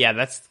 Yeah,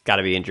 that's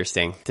gotta be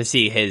interesting. To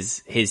see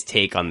his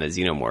take on the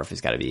xenomorph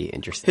has gotta be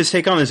interesting. His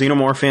take on the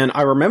xenomorph, and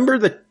I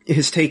remember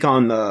his take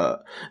on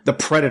the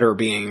Predator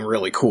being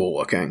really cool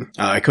looking.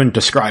 I couldn't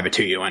describe it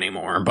to you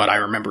anymore, but I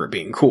remember it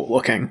being cool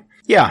looking.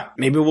 Yeah,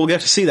 maybe we'll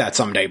get to see that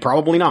someday.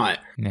 Probably not.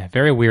 Yeah,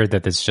 very weird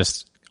that it's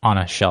just on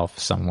a shelf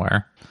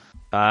somewhere.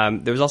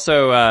 There was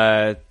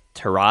also,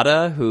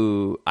 Terada,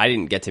 who I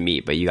didn't get to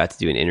meet, but you got to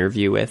do an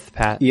interview with,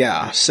 Pat.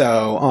 Yeah,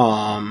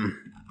 so,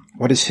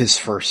 what is his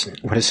full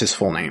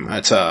name?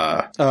 It's,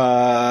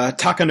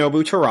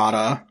 Takanobu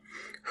Terada,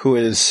 who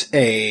is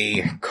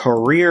a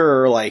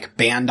career, like,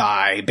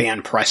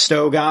 Band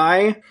Presto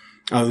guy,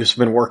 who's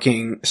been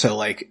working, so,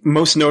 like,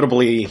 most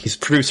notably, he's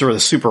producer of the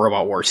Super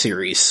Robot Wars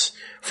series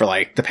for,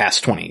 like, the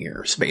past 20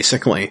 years,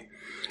 basically.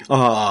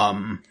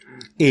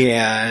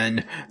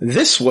 And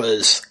this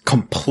was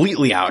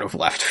completely out of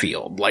left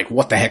field. Like,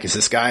 what the heck is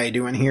this guy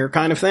doing here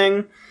kind of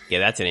thing? Yeah,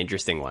 that's an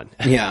interesting one.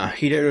 Yeah,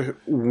 he did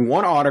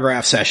one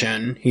autograph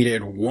session. He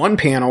did one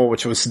panel,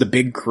 which was the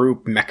big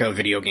group Mecha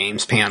video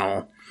games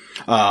panel.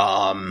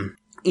 And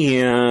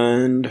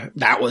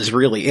that was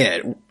really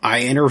it. I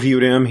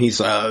interviewed him.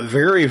 He's a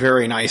very,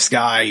 very nice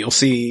guy. You'll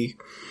see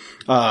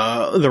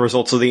the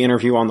results of the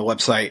interview on the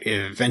website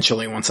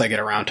eventually once I get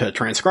around to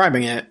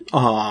transcribing it.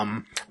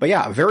 But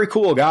yeah, very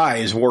cool guy.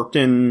 He's worked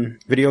in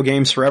video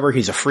games forever.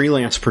 He's a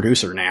freelance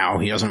producer now.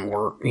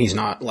 He's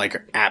not like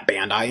at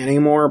Bandai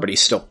anymore, but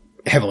he's still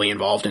heavily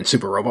involved in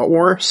Super Robot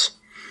Wars.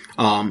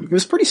 He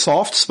was pretty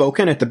soft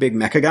spoken at the big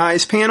Mecha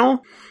Guys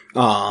panel,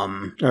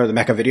 or the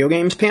Mecha video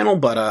games panel,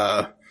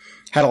 but,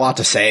 had a lot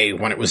to say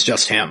when it was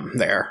just him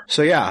there.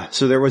 So yeah,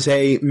 so there was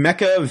a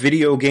Mecha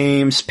video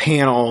games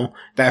panel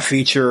that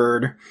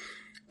featured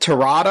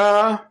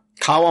Terada,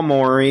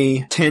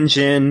 Kawamori,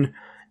 Tenjin,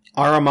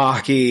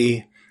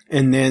 Aramaki,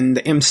 and then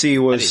the MC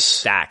was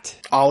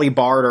stacked. Ollie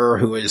Barter,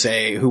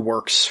 who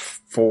works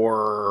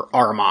for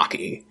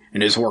Aramaki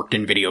and has worked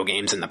in video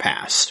games in the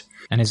past.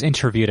 And has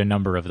interviewed a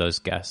number of those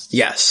guests.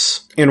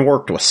 Yes, and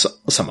worked with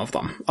some of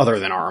them, other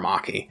than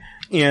Aramaki.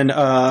 And,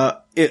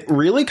 it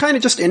really kind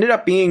of just ended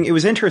up being, it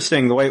was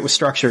interesting the way it was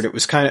structured. It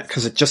was kind of,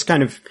 cause it just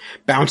kind of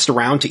bounced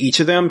around to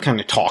each of them, kind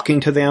of talking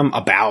to them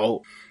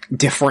about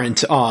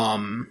different,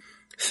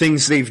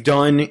 things they've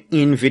done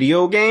in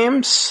video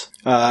games.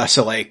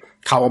 So like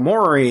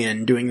Kawamori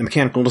and doing the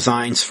mechanical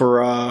designs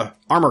for,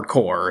 Armored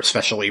Core,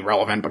 especially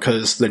relevant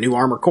because the new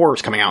Armored Core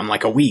is coming out in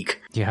like a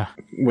week. Yeah.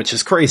 Which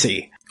is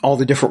crazy. All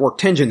the different work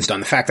Tenjin's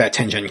done. The fact that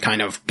Tenjin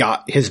kind of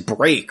got his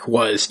break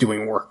was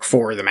doing work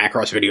for the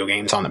Macross video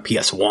games on the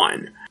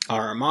PS1.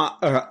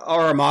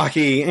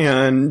 Aramaki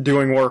and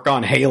doing work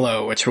on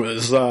Halo, which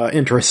was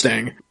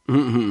interesting.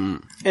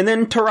 And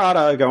then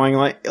Terada going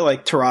like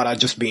Terada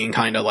just being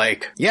kind of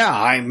like, yeah,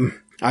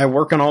 I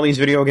work on all these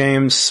video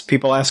games.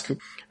 People ask,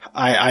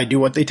 I do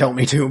what they tell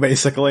me to,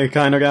 basically,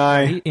 kind of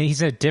guy.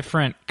 He's a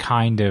different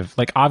kind of,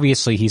 like,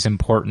 obviously he's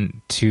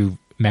important to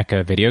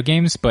mecha video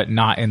games, but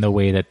not in the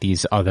way that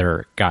these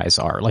other guys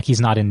are. Like, he's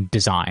not in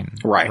design.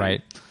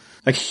 Right.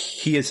 Like,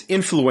 he has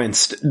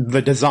influenced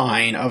the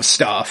design of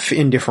stuff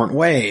in different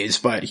ways,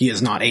 but he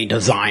is not a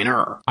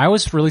designer. I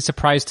was really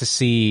surprised to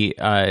see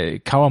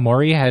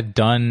Kawamori had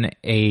done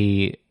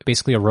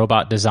basically a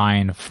robot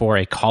design for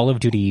a Call of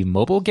Duty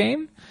mobile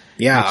game.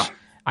 Yeah.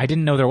 I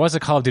didn't know there was a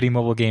Call of Duty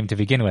mobile game to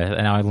begin with,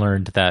 and now I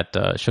learned that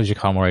Shoji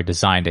Kawamori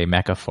designed a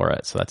mecha for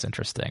it, so that's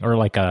interesting. Or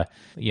like a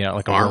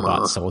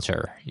robot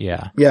soldier.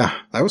 Yeah. Yeah,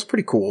 that was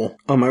pretty cool.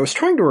 I was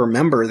trying to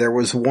remember, there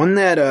was one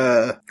that,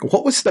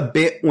 what was the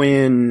bit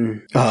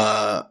when,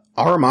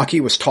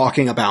 Aramaki was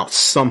talking about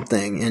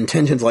something, and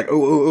Tenjin's like,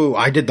 oh,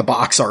 I did the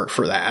box art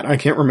for that. I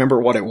can't remember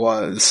what it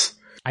was.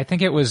 I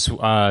think it was,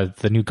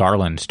 the new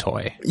Garland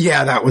toy.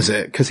 Yeah, that was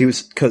it,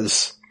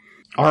 because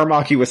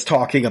Aramaki was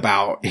talking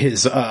about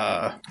his,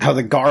 how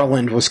the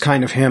Garland was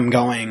kind of him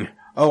going,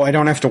 oh, I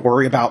don't have to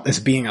worry about this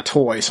being a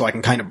toy, so I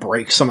can kind of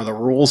break some of the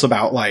rules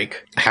about,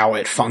 like, how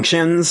it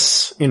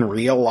functions in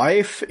real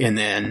life, and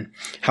then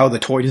how the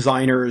toy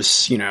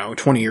designers,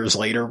 20 years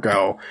later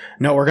go,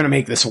 no, we're gonna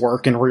make this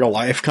work in real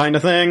life kind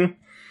of thing.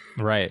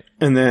 Right.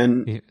 And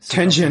then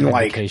Tenjin,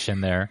 like,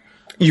 there.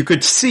 You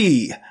could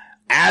see,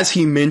 as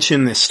he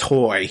mentioned this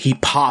toy, he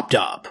popped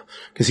up.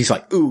 Cause he's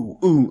like, ooh,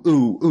 ooh,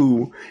 ooh,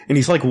 ooh. And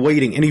he's like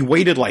waiting. And he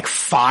waited like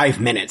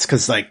 5 minutes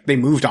cause like they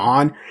moved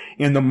on.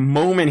 And the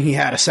moment he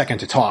had a second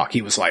to talk,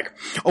 he was like,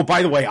 oh,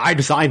 by the way, I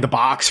designed the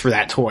box for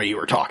that toy you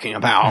were talking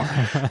about.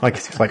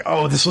 like,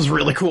 oh, this was a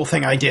really cool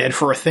thing I did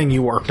for a thing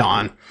you worked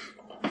on.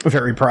 I'm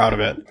very proud of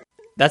it.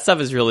 That stuff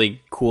is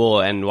really cool,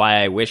 and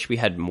why I wish we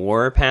had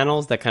more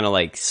panels that kind of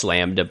like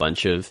slammed a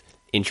bunch of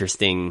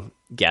interesting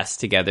guests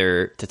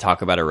together to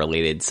talk about a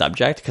related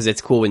subject, because it's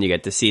cool when you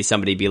get to see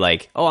somebody be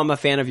like, oh, I'm a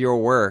fan of your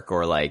work,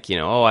 or like,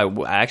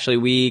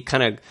 we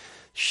kind of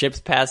ships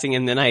passing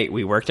in the night,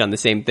 we worked on the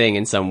same thing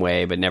in some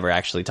way but never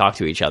actually talked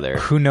to each other.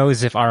 Who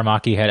knows if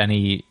Aramaki had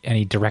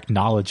any direct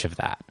knowledge of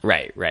that.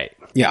 Right.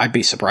 Yeah, I'd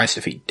be surprised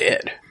if he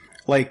did.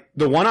 Like,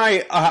 the one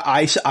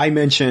I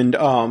mentioned,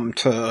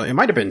 it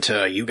might have been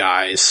to you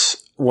guys,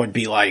 would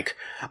be like,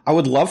 I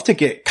would love to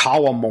get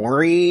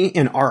Kawamori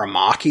and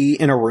Aramaki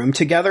in a room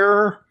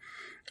together,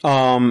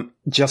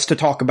 just to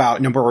talk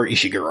about Noboru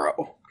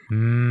Ishiguro.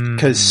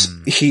 Cause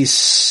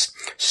he's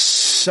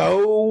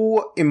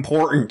so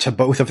important to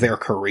both of their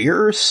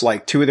careers,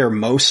 like, two of their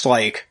most,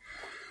 like,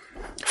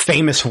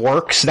 famous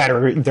works that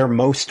are they're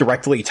most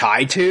directly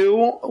tied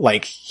to,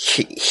 like,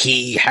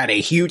 he had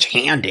a huge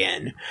hand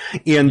in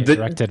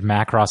directed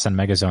Macross and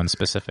Megazone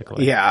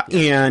specifically. Yeah.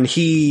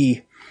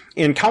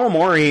 And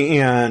Kawamori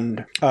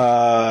and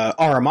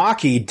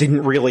Aramaki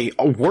didn't really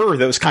were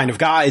those kind of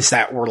guys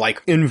that were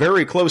like in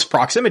very close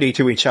proximity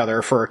to each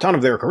other for a ton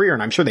of their career,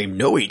 and I'm sure they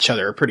know each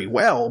other pretty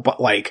well,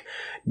 but like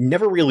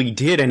never really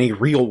did any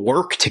real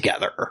work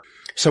together.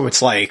 So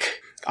it's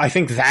like, I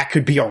think that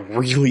could be a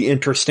really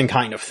interesting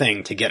kind of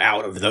thing to get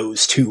out of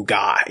those two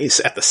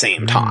guys at the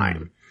same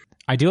time.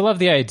 I do love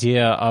the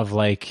idea of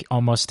like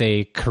almost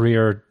a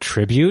career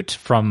tribute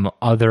from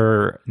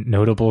other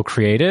notable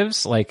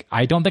creatives. Like,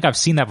 I don't think I've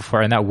seen that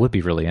before, and that would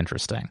be really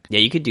interesting.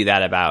 Yeah, you could do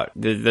that about,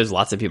 there's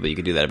lots of people you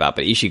could do that about,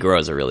 but Ishiguro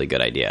is a really good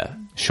idea.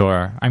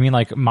 Sure. I mean,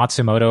 like,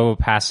 Matsumoto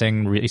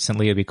passing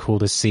recently, it'd be cool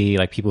to see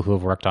like people who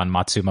have worked on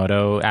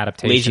Matsumoto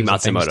adaptations. Leiji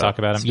Matsumoto. Talk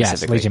about him.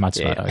 Yes, Leiji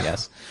Matsumoto,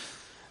 yes.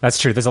 That's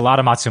true. There's a lot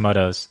of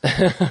Matsumotos.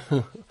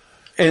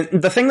 And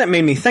the thing that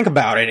made me think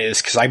about it is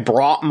because I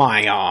brought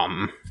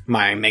my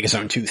my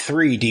Megazone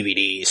 2-3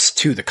 DVDs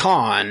to the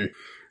con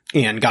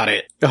and got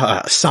it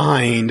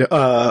signed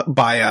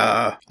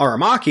by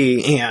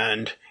Aramaki,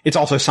 and it's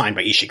also signed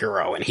by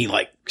Ishiguro, and he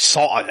like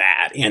saw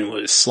that and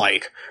was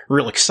like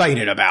real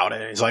excited about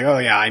it. He's like, oh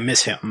yeah, I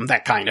miss him,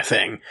 that kind of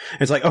thing.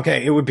 It's like,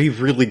 okay, it would be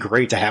really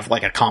great to have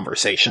like a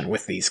conversation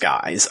with these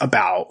guys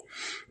about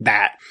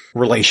that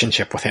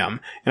relationship with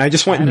him. And I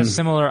just went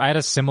I had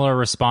a similar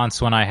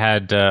response when I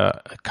had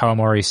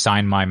Kawamori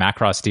sign my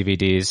Macross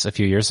DVDs a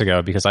few years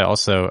ago, because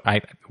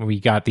we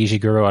got the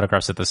Ishiguro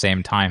autographs at the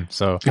same time.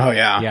 So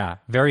yeah,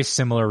 very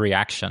similar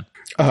reaction.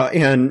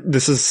 And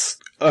this is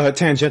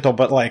tangential,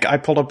 but like I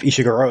pulled up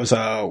Ishiguro's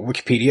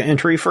Wikipedia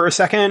entry for a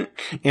second,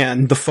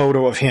 and the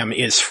photo of him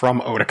is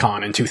from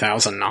Otakon in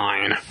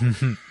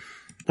 2009.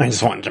 I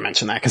just wanted to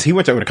mention that because he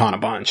went to Otakon a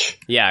bunch.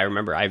 Yeah, I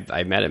remember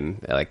I met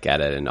him like at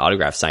an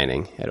autograph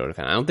signing at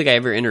Otakon. I don't think I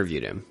ever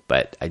interviewed him,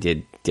 but I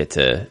did get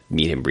to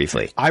meet him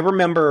briefly. I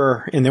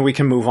remember, and then we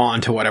can move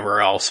on to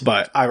whatever else,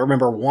 but I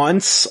remember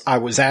once I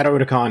was at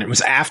Otakon, it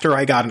was after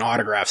I got an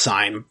autograph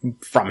sign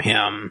from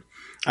him.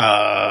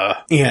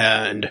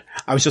 And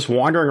I was just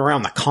wandering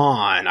around the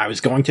con. I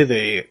was going to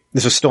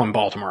this was still in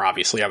Baltimore,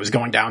 obviously. I was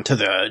going down to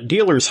the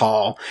dealer's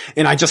hall,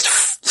 and I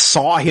just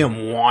saw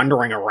him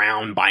wandering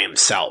around by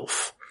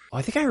himself. Oh,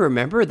 I think I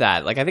remember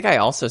that. Like, I think I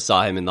also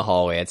saw him in the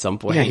hallway at some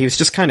point. Yeah, he was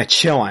just kind of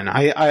chilling.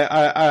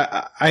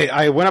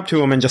 I went up to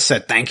him and just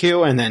said thank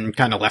you, and then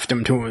kind of left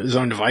him to his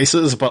own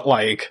devices. But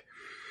like,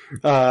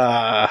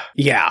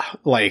 yeah,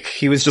 like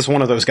he was just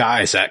one of those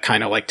guys that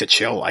kind of like to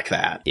chill like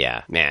that.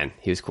 Yeah, man,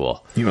 he was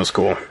cool. He was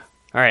cool.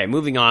 All right,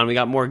 moving on. We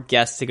got more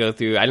guests to go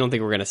through. I don't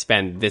think we're going to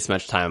spend this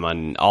much time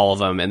on all of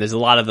them, and there's a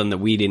lot of them that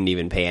we didn't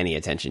even pay any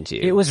attention to.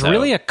 It was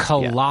really a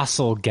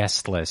colossal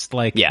guest list.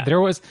 Like, yeah.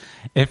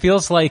 It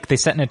feels like they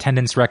set an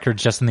attendance record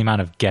just in the amount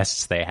of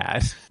guests they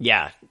had.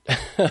 Yeah.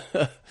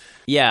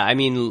 Yeah, I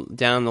mean,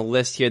 down the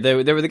list here, there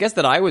were the guests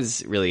that I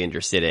was really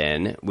interested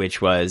in,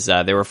 which was,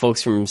 there were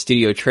folks from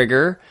Studio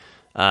Trigger,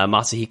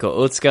 Masahiko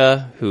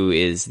Otsuka, who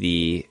is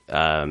the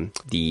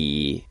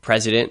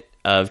president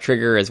of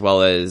Trigger, as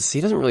well as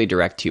he doesn't really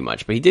direct too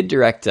much, but he did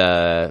direct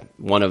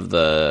one of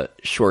the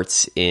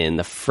shorts in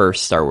the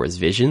first Star Wars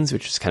Visions,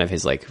 which was kind of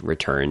his like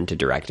return to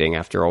directing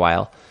after a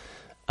while.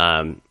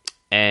 I'm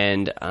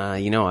trying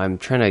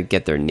to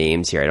get their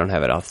names here. I don't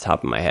have it off the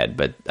top of my head,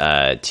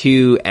 but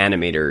two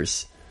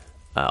animators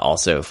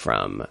also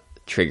from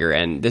Trigger,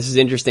 and this is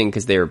interesting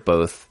because they were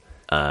both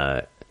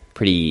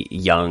pretty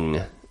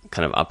young,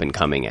 kind of up and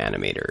coming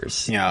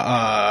animators.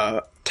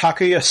 Yeah,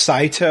 Takuya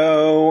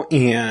Saito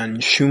and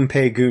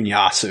Shunpei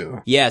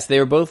Gunyasu. Yes, they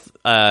were both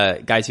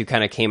guys who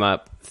kind of came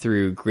up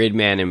through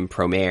Gridman and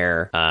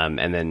Promare,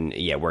 and then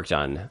worked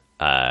on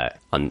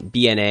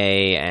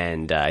BNA,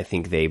 and I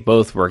think they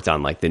both worked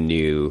on like the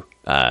new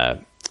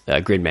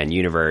Gridman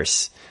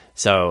universe.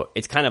 So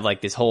it's kind of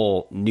like this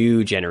whole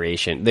new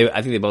generation.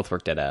 I think they both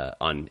worked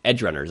on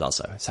Edge Runners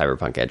also,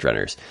 Cyberpunk Edge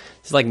Runners.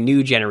 It's like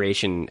new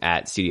generation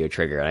at Studio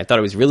Trigger. And I thought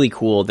it was really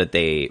cool that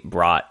they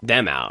brought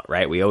them out,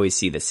 right? We always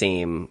see the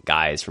same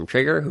guys from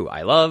Trigger, who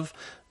I love,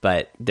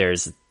 but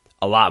there's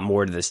a lot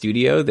more to the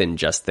studio than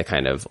just the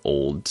kind of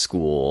old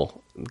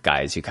school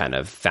guys who kind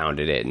of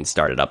founded it and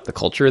started up the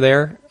culture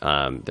there.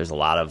 There's a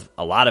lot of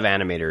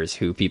animators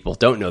who people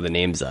don't know the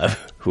names of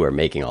who are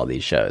making all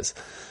these shows.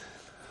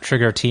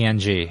 Trigger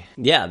TNG.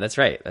 Yeah, that's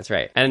right.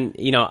 And,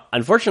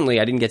 unfortunately,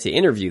 I didn't get to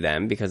interview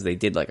them because they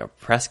did like a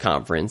press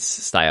conference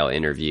style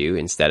interview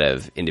instead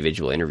of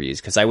individual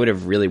interviews, because I would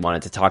have really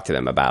wanted to talk to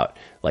them about,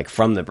 like,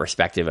 from the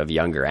perspective of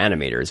younger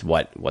animators,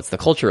 what's the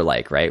culture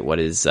like, right? What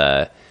is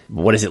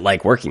it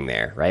like working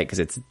there, right? Because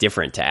it's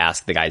different to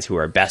ask the guys who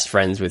are best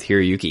friends with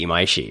Hiroyuki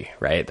Imaishi,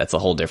 right? That's a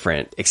whole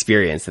different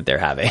experience that they're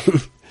having.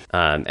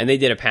 And they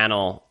did a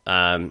panel.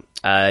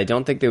 I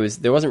don't think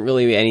there wasn't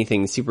really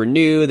anything super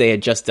new. They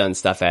had just done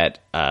stuff at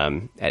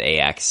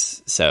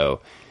AX,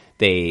 so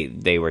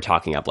they were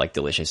talking up like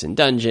Delicious in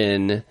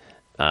Dungeon,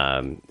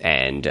 and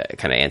kind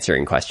of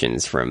answering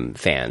questions from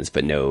fans,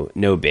 but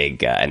no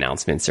big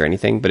announcements or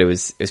anything. But it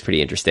was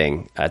pretty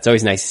interesting. It's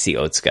always nice to see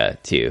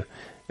Otsuka too,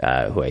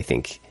 who I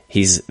think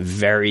he's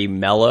very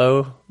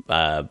mellow,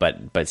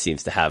 but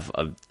seems to have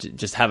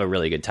a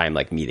really good time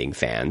like meeting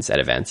fans at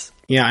events.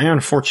 Yeah, I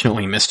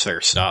unfortunately missed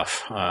their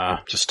stuff.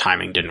 Just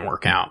timing didn't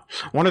work out.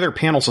 One of their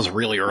panels was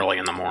really early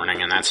in the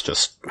morning, and that's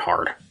just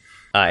hard.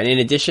 And in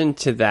addition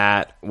to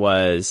that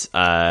was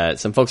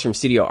some folks from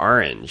Studio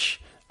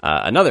Orange,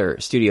 another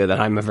studio that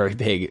I'm a very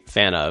big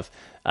fan of.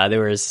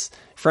 There was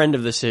a friend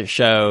of the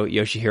show,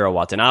 Yoshihiro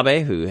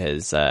Watanabe, who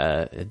has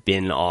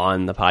been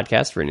on the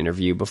podcast for an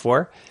interview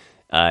before.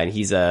 And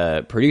he's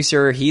a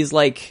producer. He's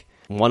like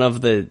one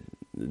of the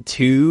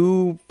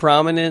two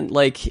prominent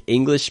like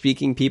English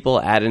speaking people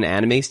at an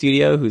anime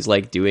studio who's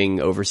like doing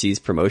overseas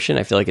promotion.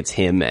 I feel like it's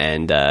him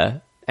and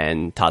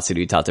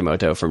Tatsuru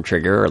Tatamoto from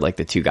Trigger are like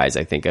the two guys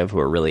I think of who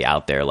are really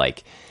out there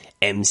like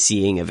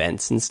emceeing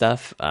events and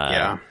stuff.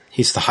 Yeah,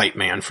 he's the hype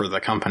man for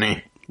the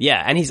company.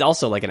 Yeah, and he's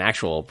also like an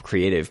actual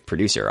creative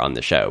producer on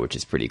the show, which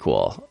is pretty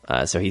cool.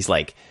 So he's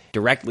like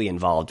directly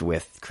involved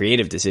with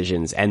creative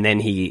decisions, and then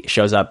he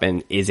shows up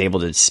and is able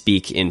to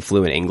speak in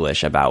fluent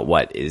English about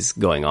what is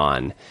going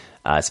on.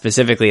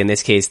 Specifically, in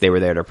this case, they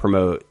were there to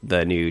promote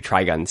the new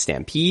Trigun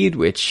Stampede,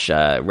 which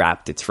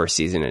wrapped its first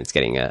season, and it's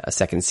getting a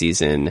second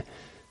season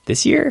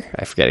this year.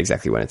 I forget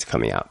exactly when it's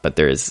coming out, but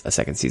there is a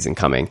second season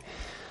coming.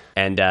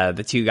 And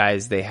the two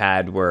guys they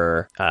had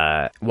were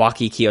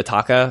Waki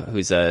Kiyotaka,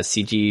 who's a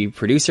CG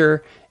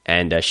producer,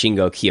 and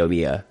Shingo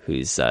Kiyomiya,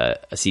 who's a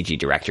CG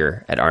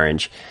director at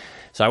Orange.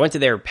 So I went to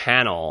their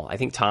panel. I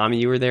think, Tom,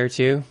 you were there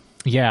too?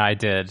 Yeah, I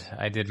did.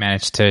 I did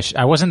manage to...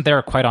 I wasn't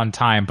there quite on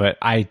time, but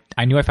I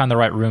knew I found the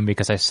right room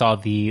because I saw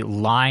the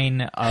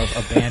line of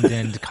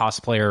abandoned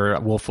cosplayer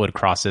Wolfwood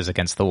crosses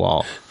against the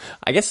wall.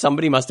 I guess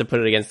somebody must have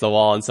put it against the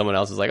wall and someone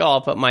else was like, oh,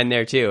 I'll put mine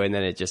there too. And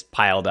then it just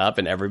piled up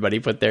and everybody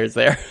put theirs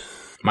there.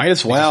 Might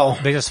as well.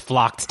 They just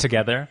flocked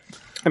together.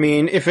 I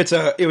mean, it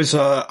was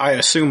I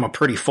assume a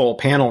pretty full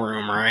panel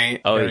room,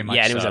 right? Oh,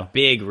 yeah, and it was a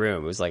big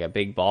room. It was like a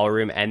big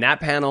ballroom, and that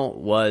panel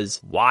was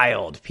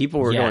wild. People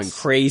were going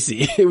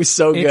crazy. It was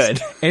so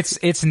good.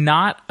 It's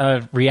not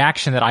a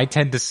reaction that I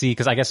tend to see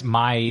because I guess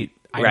I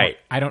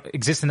don't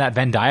exist in that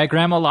Venn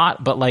diagram a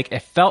lot, but like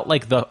it felt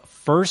like the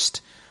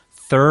first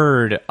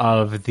third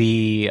of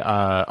the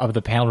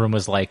panel room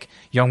was like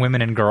young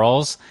women and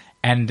girls.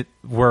 and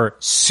were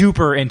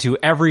super into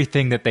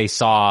everything that they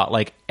saw,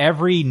 like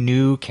every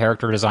new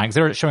character design, because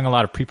they were showing a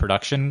lot of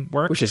pre-production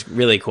work. Which is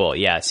really cool,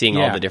 seeing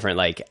all the different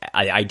like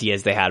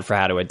ideas they had for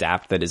how to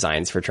adapt the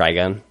designs for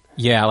Trigun.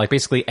 Yeah, like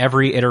basically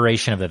every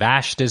iteration of the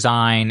Vash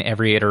design,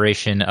 every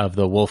iteration of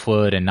the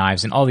Wolfwood and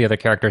Knives and all the other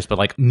characters, but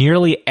like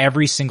nearly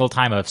every single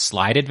time of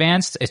Slide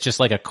advanced, it's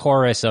just like a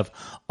chorus of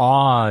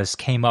ahs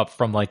came up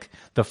from like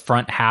the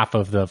front half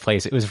of the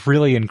place. It was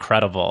really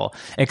incredible,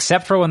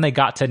 except for when they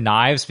got to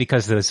Knives,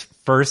 because those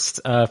first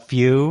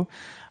few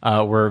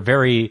were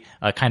very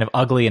kind of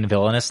ugly and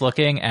villainous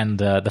looking, and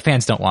the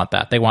fans don't want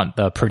that. They want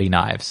the pretty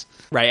knives.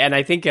 Right, and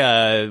I think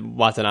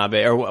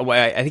Watanabe, or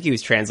I think he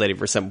was translating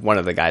for one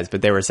of the guys,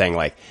 but they were saying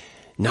like,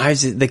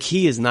 the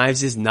key is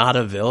Knives is not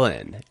a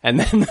villain, and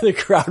then the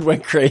crowd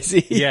went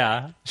crazy.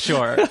 Yeah,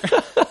 sure.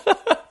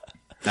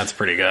 That's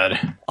pretty good.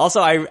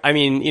 Also, I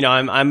mean,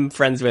 I'm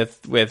friends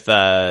with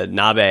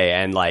Nabe,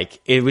 and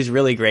like it was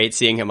really great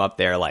seeing him up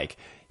there. Like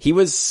he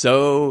was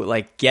so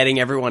like getting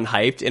everyone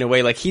hyped in a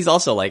way. Like he's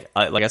also like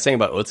I was saying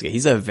about Otsuka,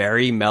 he's a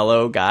very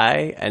mellow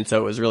guy, and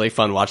so it was really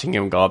fun watching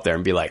him go up there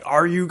and be like,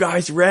 "Are you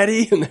guys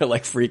ready?" And they're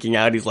like freaking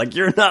out. He's like,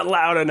 "You're not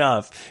loud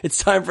enough. It's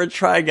time for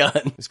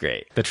Trigun." It was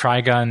great. The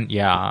Trigun,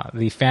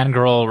 the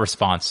fangirl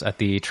response at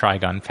the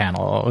Trigun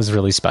panel was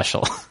really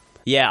special.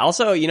 Yeah.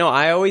 Also,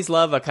 I always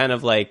love a kind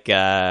of like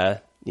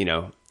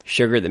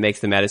sugar that makes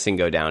the medicine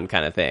go down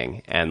kind of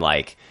thing, and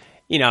like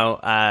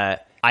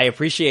I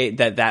appreciate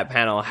that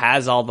panel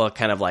has all the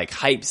kind of like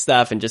hype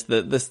stuff and just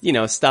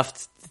the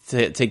stuff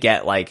to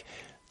get like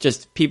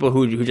just people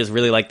who just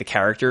really like the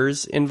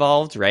characters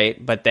involved,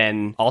 right? But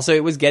then also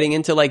it was getting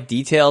into like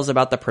details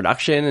about the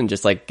production, and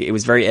just like it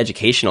was very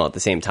educational at the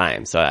same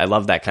time. So I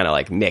love that kind of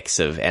like mix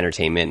of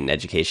entertainment and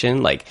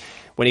education. Like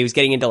when he was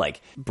getting into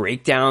like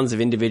breakdowns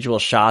of individual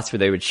shots where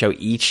they would show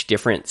each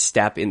different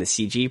step in the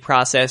CG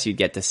process, you'd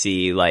get to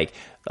see like,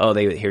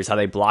 here's how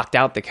they blocked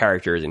out the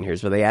characters, and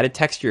here's where they added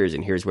textures,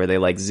 and here's where they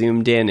like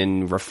zoomed in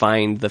and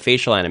refined the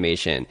facial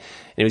animation. And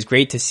it was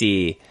great to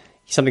see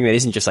something that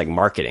isn't just like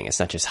marketing. It's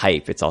not just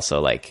hype. It's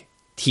also like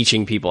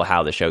teaching people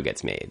how the show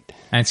gets made.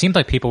 And it seemed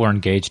like people were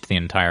engaged the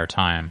entire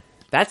time.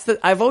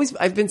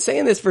 I've been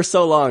saying this for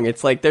so long.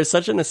 It's like there's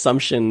such an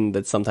assumption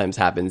that sometimes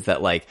happens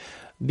that like,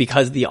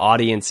 because the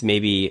audience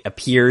maybe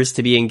appears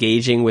to be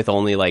engaging with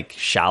only like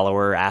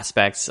shallower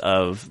aspects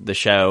of the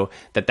show,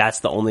 that's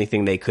the only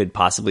thing they could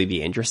possibly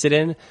be interested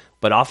in.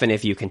 But often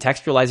if you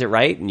contextualize it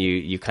right and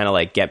you kind of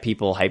like get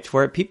people hyped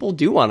for it, people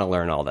do want to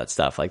learn all that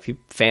stuff. Like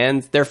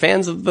they're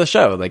fans of the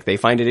show. Like they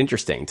find it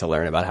interesting to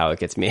learn about how it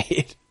gets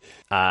made.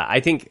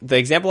 I think the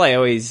example I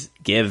always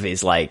give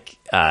is like,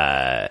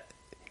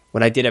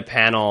 when I did a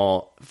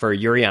panel for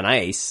Yuri on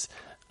Ice,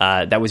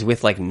 that was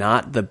with like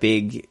not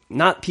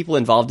people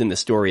involved in the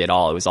story at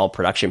all. It was all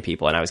production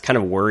people, and I was kind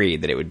of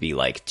worried that it would be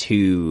like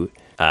too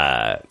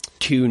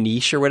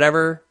niche or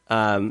whatever.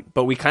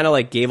 But we kind of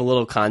like gave a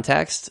little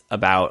context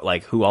about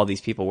like who all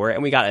these people were,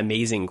 and we got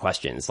amazing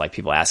questions, like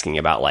people asking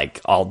about like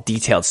all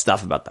detailed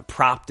stuff about the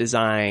prop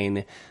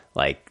design.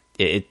 Like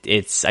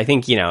it's I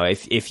think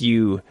if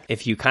you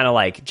kind of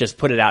like just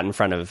put it out in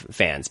front of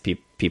fans,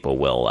 people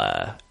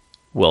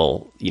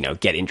will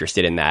get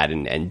interested in that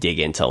and dig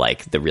into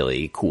like the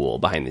really cool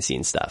behind the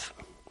scenes stuff.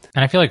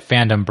 And I feel like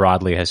fandom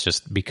broadly has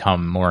just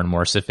become more and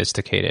more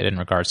sophisticated in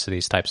regards to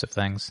these types of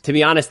things. To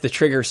be honest, the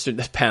Trigger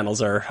panels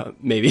are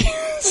maybe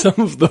some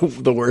of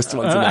the worst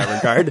ones in that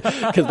regard,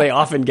 because they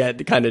often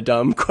get kind of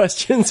dumb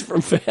questions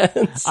from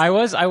fans. I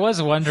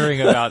was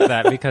wondering about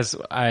that, because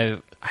I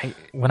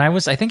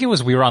think it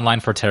was We Were Online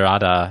for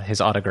Terada,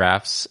 his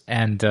autographs,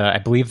 and I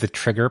believe the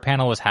Trigger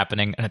panel was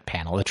happening.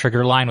 The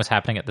Trigger line was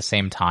happening at the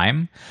same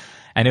time.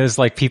 And it was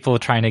like people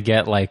trying to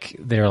get like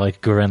their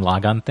like Gurren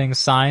Lagann things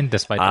signed,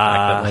 despite the fact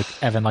that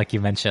like Evan, like you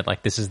mentioned,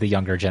 like this is the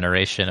younger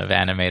generation of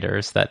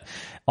animators that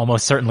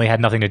almost certainly had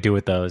nothing to do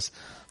with those.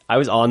 I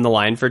was on the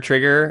line for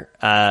Trigger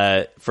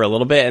for a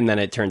little bit, and then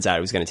it turns out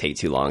it was going to take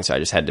too long, so I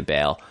just had to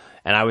bail.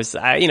 And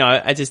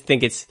I just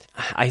think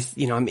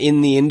I'm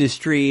in the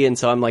industry, and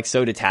so I'm like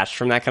so detached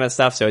from that kind of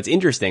stuff. So it's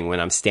interesting when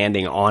I'm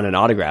standing on an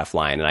autograph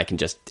line and I can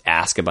just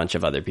ask a bunch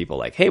of other people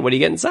like, "Hey, what are you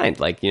getting signed?"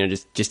 Like,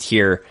 just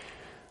hear,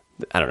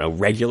 I don't know,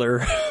 regular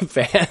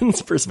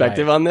fans'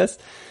 perspective on this.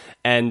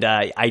 And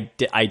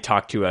I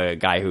talked to a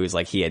guy who was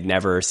like, he had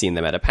never seen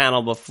them at a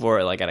panel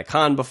before, like at a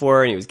con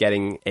before, and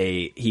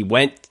he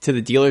went to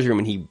the dealer's room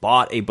and he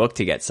bought a book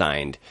to get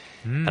signed.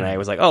 And I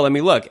was like, oh, let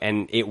me look.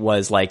 And it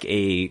was like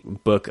a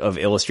book of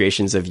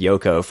illustrations of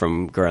Yoko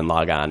from Gurren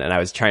Lagann. And I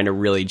was trying to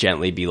really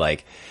gently be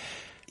like,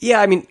 yeah,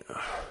 I mean,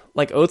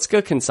 like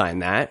Otsuka can sign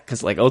that,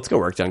 because like Otsuka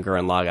worked on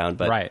Gurren Lagann,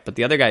 but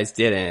the other guys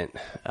didn't.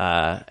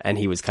 And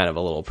he was kind of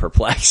a little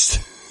perplexed.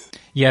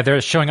 Yeah,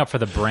 they're showing up for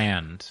the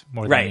brand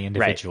more than the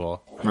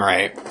individual.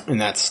 Right. And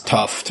that's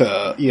tough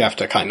you have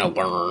to kind of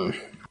learn.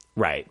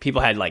 Right. People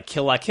had like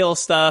Kill La Kill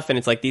stuff, and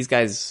it's like these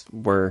guys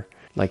were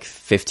like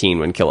 15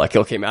 when Kill La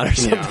Kill came out or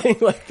something.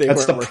 Yeah. Like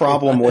that's the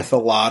problem with a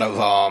lot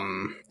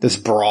of this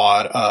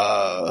broad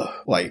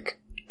like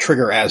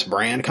Trigger as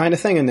brand kind of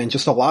thing, and then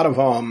just a lot of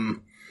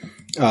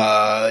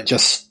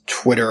just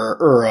Twitter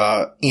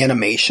or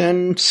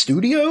animation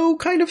studio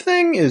kind of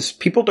thing is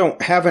people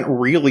haven't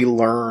really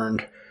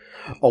learned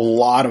a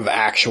lot of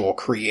actual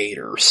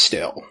creators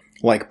still,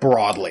 like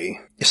broadly.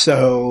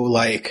 So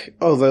like,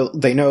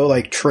 they know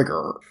like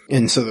Trigger.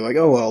 And so they're like,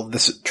 oh, well,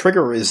 this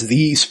Trigger is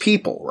these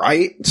people,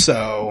 right?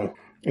 So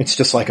it's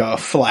just like a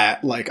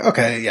flat, like,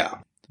 okay, yeah.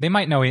 They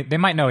might know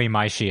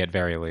Imaishi at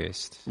very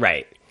least.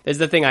 Right. There's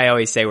the thing I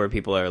always say where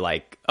people are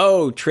like,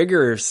 oh,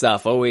 Trigger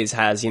stuff always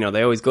has,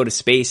 they always go to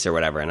space or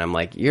whatever. And I'm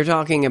like, you're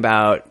talking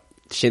about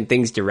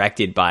things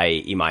directed by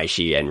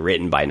Imaishi and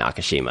written by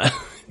Nakashima.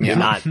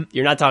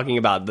 You're not talking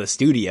about the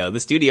studio. The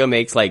studio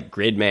makes like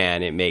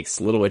Gridman, it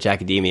makes Little Witch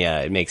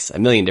Academia, it makes a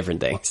million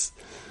different things.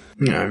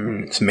 Yeah, I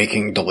mean, it's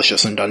making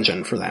Delicious in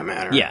Dungeon for that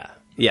matter.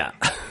 Yeah.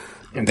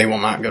 And they will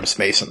not go to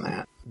space in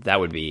that. That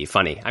would be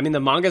funny. I mean, the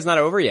manga's not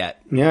over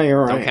yet. Yeah,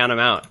 you're right. Don't count them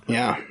out.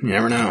 Yeah, you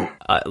never know.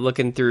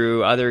 Looking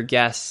through other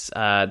guests,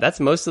 that's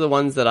most of the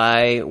ones that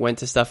I went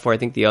to stuff for. I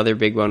think the other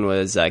big one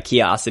was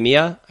Kiya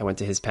Asamiya. I went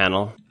to his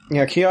panel.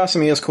 Yeah, Kiya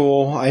Asamiya is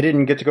cool. I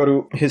didn't get to go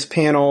to his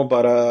panel,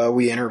 but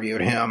we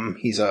interviewed him.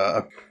 He's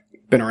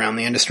been around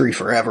the industry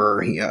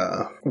forever. He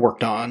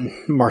worked on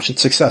Martian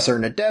Successor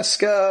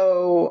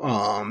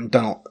Nadesco,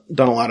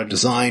 done a lot of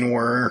design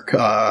work.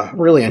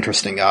 Really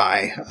interesting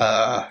guy.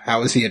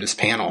 How was he at his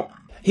panel?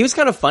 He was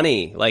kind of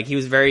funny. Like, he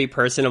was very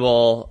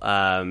personable,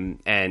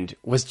 and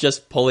was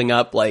just pulling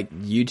up, like,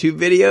 YouTube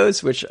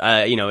videos, which,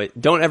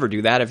 don't ever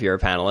do that if you're a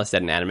panelist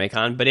at an anime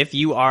con. But if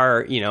you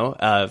are,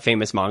 a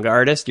famous manga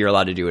artist, you're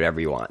allowed to do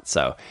whatever you want.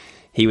 So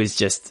he was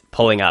just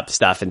pulling up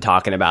stuff and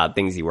talking about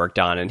things he worked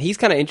on. And he's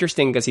kind of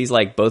interesting because he's,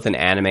 like, both an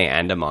anime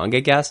and a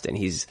manga guest, and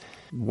he's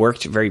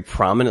worked very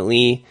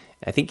prominently.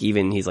 I think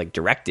even he's, like,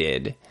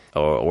 directed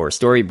or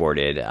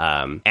storyboarded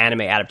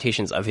anime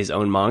adaptations of his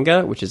own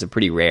manga, which is a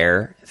pretty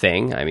rare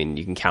thing. I mean,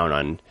 you can count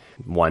on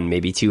one,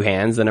 maybe two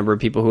hands, the number of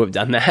people who have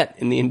done that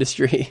in the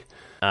industry.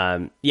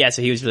 So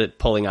he was really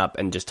pulling up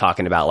and just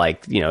talking about,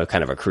 like,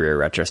 kind of a career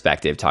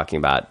retrospective, talking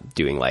about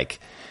doing, like,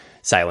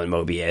 Silent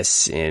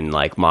Mobius in,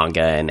 like,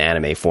 manga and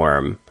anime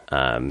form.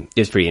 It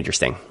was pretty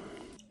interesting.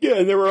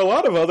 Yeah, there were a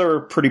lot of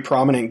other pretty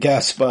prominent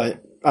guests,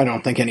 but I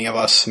don't think any of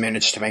us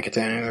managed to make it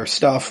to any of their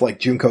stuff. Like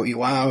Junko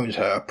Iwao, who's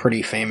a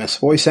pretty famous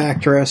voice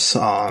actress.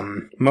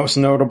 Most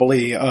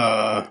notably,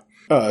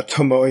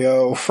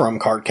 Tomoyo from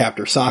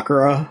Cardcaptor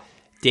Sakura.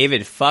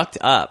 David fucked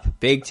up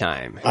big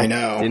time. I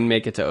know. Didn't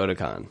make it to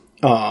Otakon.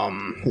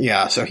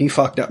 So he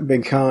fucked up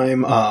big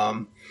time.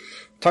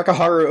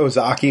 Takaharu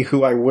Ozaki,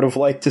 who I would have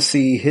liked to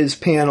see his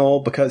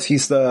panel because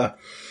he's the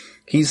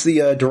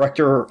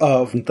director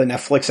of the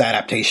Netflix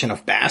adaptation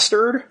of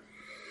Bastard.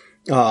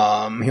 He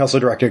also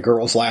directed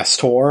Girls Last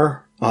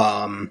Tour,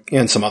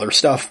 and some other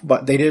stuff,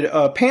 but they did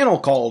a panel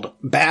called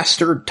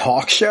Bastard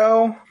Talk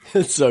Show.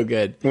 It's so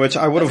good. Which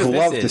I would have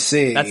loved to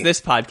see. That's this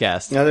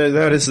podcast. Yeah,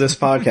 that is this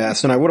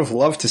podcast, and I would have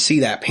loved to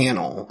see that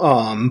panel.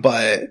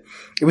 But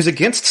it was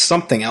against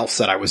something else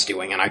that I was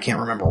doing, and I can't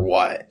remember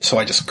what, so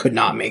I just could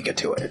not make it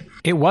to it.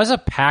 It was a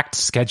packed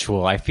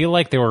schedule. I feel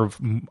like there were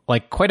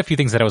like quite a few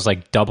things that I was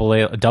like double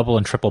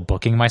and triple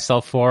booking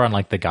myself for on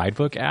like the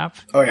guidebook app.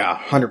 Oh yeah,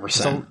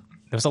 100%.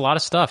 There was a lot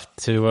of stuff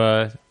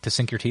to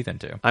sink your teeth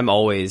into. I'm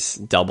always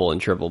double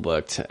and triple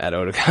booked at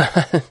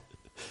Otakon.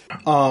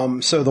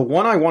 So the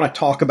one I want to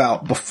talk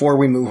about before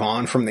we move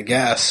on from the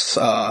guests,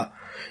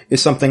 is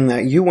something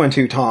that you went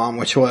to, Tom,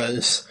 which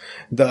was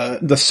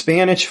the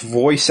Spanish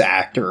voice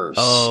actors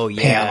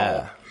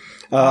panel.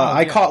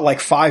 I caught like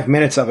 5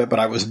 minutes of it, but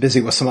I was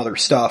busy with some other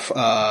stuff.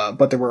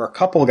 But there were a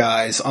couple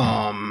guys,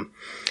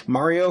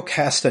 Mario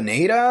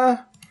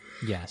Castaneda.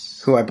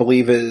 Yes. Who I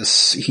believe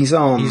he's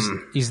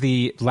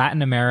the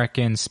Latin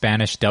American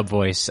Spanish dub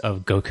voice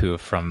of Goku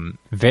from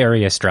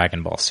various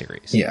Dragon Ball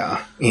series.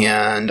 Yeah.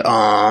 And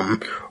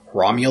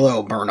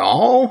Romulo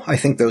Bernal, I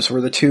think those were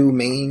the two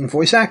main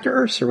voice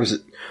actors, or was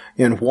it?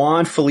 And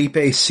Juan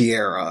Felipe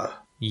Sierra.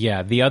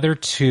 Yeah, the other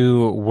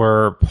two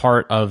were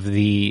part of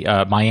the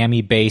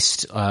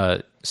Miami-based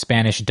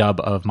Spanish dub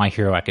of My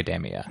Hero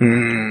Academia.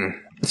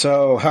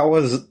 So how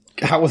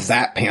was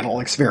that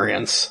panel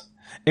experience?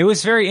 It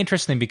was very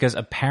interesting because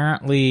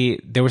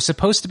apparently they were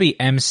supposed to be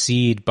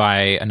emceed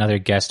by another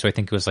guest who I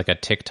think was like a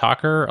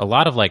TikToker. A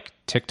lot of like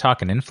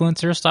TikTok and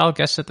influencer style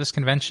guests at this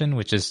convention,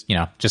 which is,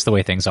 just the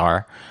way things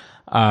are.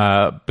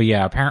 But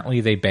yeah, apparently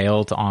they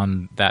bailed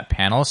on that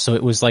panel. So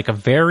it was like a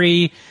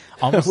very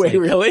almost Wait,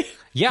 really?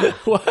 Yeah.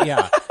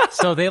 Yeah.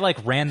 So they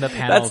like ran the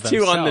panel That's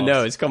themselves. too on the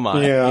nose. Come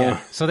on.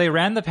 Yeah. So they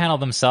ran the panel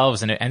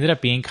themselves and it ended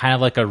up being kind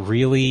of like a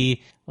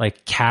really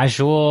like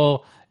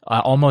casual,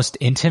 almost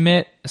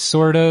intimate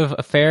sort of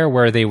affair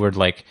where they would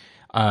like,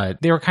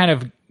 they were kind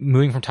of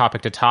moving from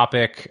topic to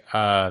topic,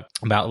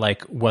 about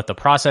like what the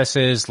process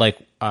is. Like,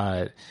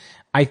 I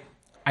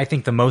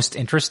think the most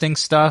interesting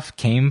stuff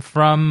came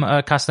from,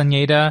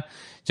 Castaneda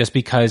just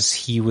because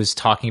he was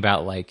talking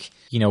about like,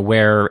 you know,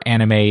 where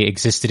anime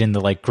existed in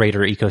the like greater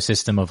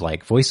ecosystem of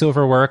like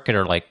voiceover work,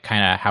 or like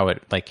kind of how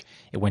it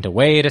went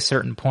away at a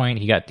certain point.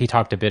 He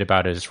talked a bit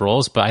about his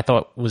roles, but I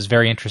thought was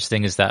very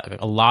interesting is that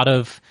a lot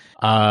of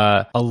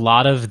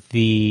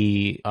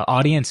the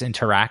audience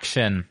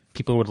interaction,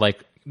 people would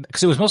like,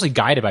 because it was mostly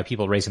guided by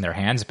people raising their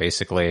hands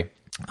basically.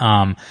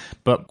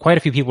 But quite a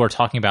few people were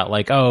talking about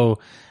like, you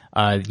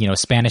know,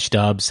 Spanish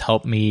dubs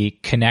help me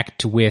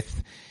connect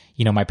with,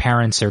 you know, my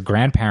parents or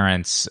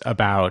grandparents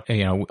about,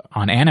 you know,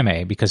 on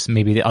anime, because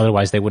maybe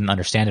otherwise they wouldn't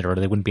understand it, or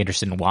they wouldn't be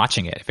interested in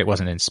watching it if it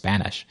wasn't in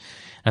Spanish.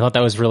 I thought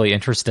that was really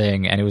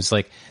interesting. And it was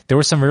like, there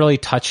were some really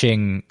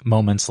touching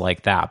moments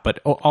like that, but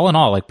all in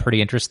all, like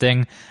pretty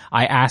interesting.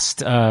 I asked,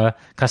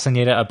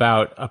 Castaneda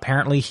about,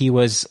 apparently he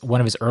was one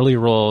of his early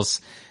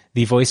roles,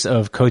 the voice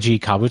of Koji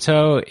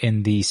Kabuto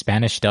in the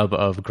Spanish dub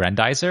of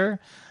Grendizer,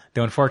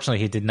 though unfortunately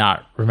he did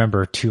not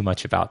remember too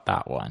much about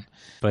that one.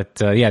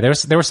 But yeah,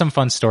 there were some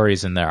fun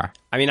stories in there.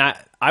 I mean,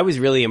 I was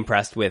really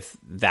impressed with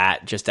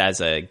that just as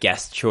a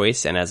guest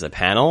choice and as a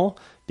panel,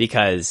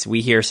 because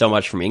we hear so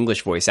much from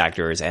English voice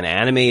actors, and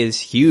anime is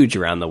huge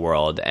around the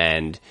world.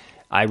 And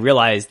I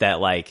realized that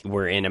like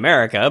we're in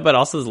America, but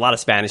also there's a lot of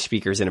Spanish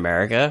speakers in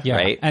America, yeah.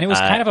 right? And it was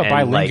kind of a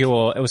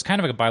bilingual. It was kind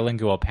of a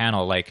bilingual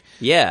panel. Like,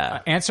 yeah,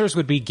 answers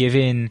would be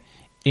given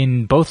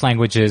in both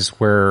languages,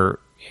 where,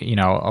 you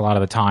know, a lot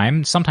of the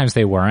time, sometimes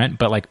they weren't,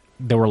 but like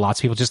there were lots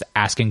of people just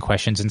asking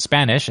questions in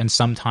Spanish, and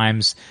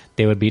sometimes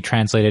they would be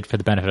translated for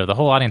the benefit of the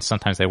whole audience.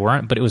 Sometimes they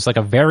weren't, but it was like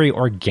a very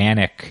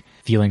organic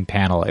feeling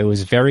panel. It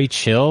was very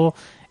chill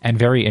and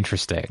very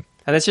interesting.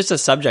 And it's just a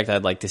subject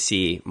I'd like to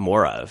see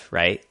more of,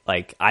 right?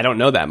 Like, I don't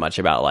know that much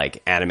about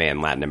like anime in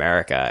Latin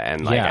America,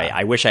 and like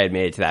I wish I had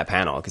made it to that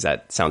panel, because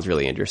that sounds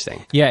really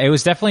interesting. Yeah, it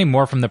was definitely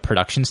more from the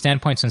production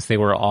standpoint, since they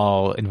were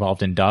all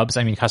involved in dubs.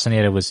 I mean,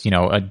 Castaneda was, you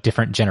know, a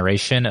different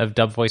generation of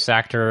dub voice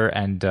actor,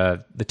 and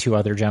the two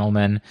other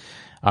gentlemen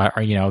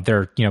are, you know,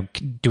 they're, you know,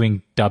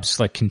 doing dubs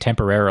like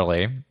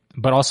contemporarily,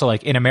 but also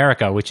like in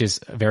America, which is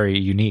very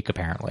unique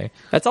apparently.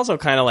 That's also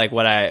kind of like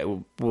what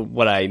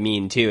I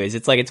mean too, is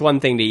it's like, it's one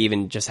thing to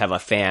even just have a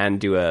fan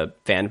do a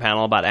fan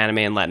panel about anime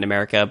in Latin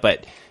America,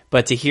 but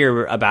to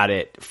hear about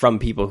it from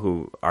people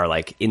who are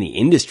like in the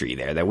industry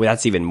there,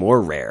 that's even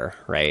more rare,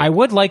 right? I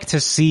would like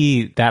to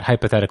see that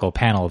hypothetical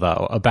panel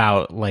though,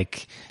 about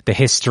like the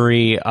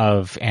history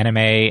of anime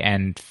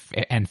and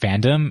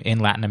fandom in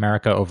Latin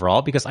America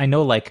overall, because I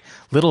know like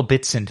little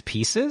bits and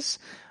pieces,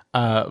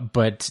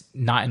 but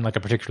not in like a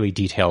particularly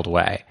detailed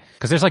way.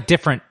 Because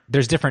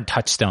there's different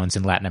touchstones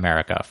in Latin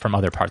America from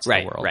other parts of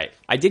the world. Right.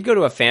 I did go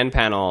to a fan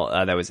panel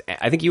that was,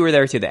 I think you were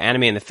there too, the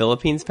Anime in the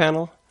Philippines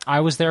panel. I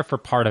was there for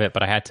part of it,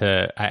 but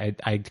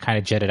I kind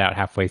of jetted out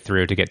halfway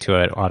through to get to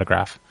an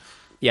autograph.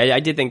 Yeah,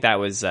 I did think that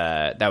was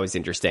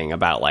interesting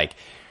about like,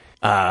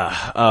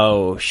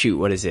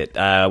 what is it?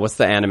 What's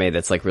the anime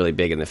that's like really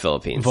big in the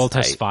Philippines?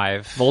 Voltus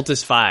 5.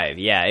 Voltus 5.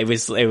 Yeah, it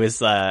was,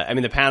 I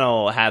mean, the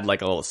panel had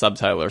like a little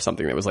subtitle or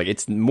something that was like,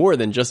 it's more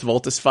than just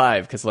Voltus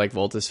 5, because like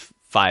Voltus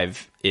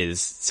 5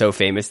 is so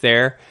famous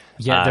there.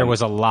 Yeah, there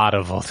was a lot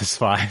of Voltus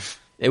 5.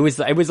 It was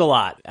a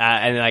lot,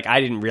 and like I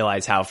didn't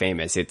realize how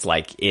famous it's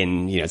like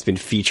in, you know, it's been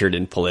featured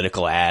in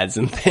political ads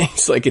and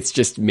things. Like it's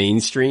just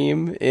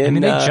mainstream. I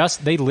mean,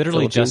 they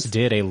literally just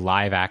did a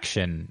live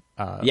action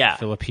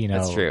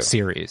Filipino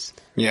series.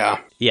 Yeah,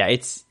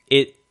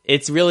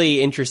 it's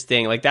really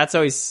interesting. Like that's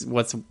always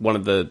what's one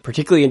of the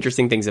particularly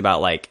interesting things about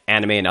like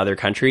anime in other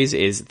countries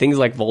is things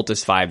like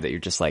Voltus 5 that you're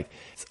just like,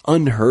 it's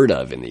unheard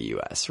of in the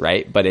US,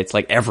 right? But it's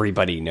like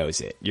everybody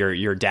knows it.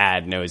 Your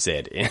dad knows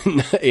it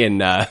in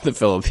the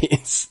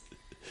Philippines.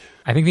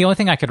 I think the only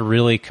thing I could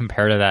really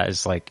compare to that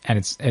is like,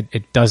 and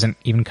it doesn't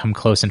even come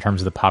close in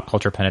terms of the pop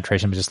culture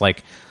penetration, but just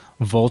like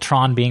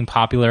Voltron being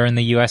popular in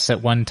the US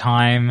at one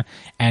time,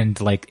 and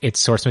like its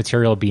source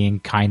material being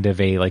kind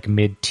of a like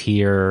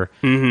mid-tier,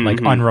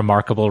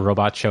 unremarkable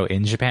robot show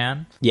in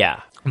Japan.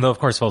 Yeah. Though of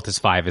course Voltus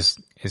 5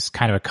 is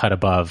kind of a cut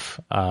above.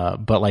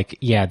 But like,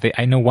 yeah,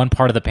 I know one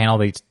part of the panel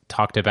they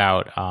talked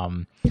about,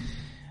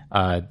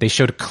 they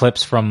showed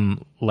clips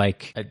from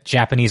like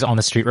Japanese on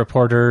the street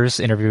reporters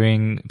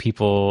interviewing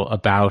people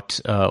about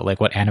like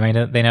what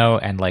anime they know,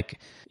 and like,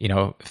 you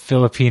know,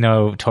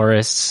 Filipino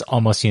tourists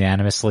almost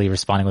unanimously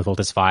responding with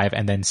Voltus 5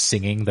 and then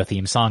singing the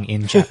theme song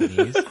in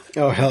Japanese.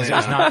 Oh hell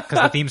yeah!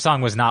 Because the theme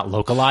song was not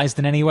localized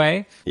in any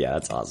way. Yeah,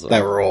 that's awesome.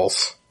 That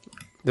rules.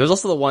 There was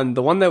also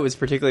the one that was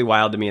particularly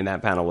wild to me in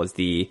that panel was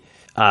the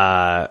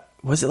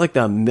was it like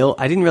the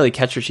I didn't really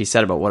catch what she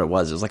said about what it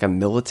was. It was like a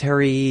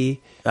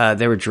military.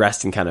 They were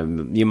dressed in kind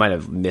of. You might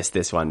have missed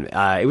this one.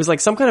 It was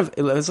like some kind of.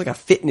 It was like a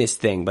fitness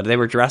thing, but they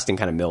were dressed in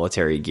kind of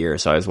military gear.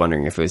 So I was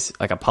wondering if it was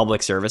like a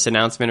public service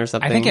announcement or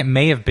something. I think it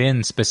may have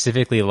been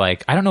specifically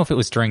like, I don't know if it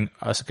was during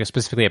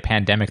specifically a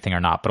pandemic thing or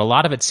not, but a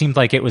lot of it seemed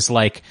like it was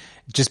like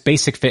just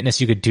basic fitness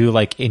you could do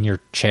like in your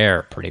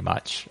chair, pretty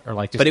much, or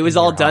like. Just but it was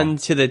all done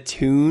to the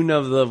tune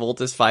of the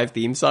Voltus 5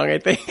 theme song, I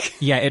think.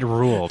 Yeah, it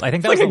ruled. I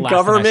think that like was the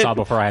last thing I saw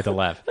before I had to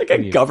leave. Like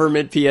a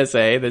government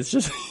PSA that's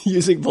just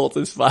using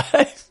Voltus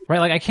 5. Right,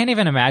 like I can't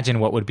even imagine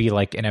what would be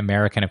like an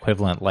American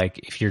equivalent, like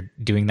if you're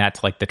doing that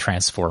to like the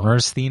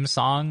Transformers theme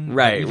song.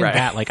 Right, even right.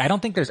 That, like I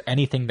don't think there's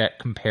anything that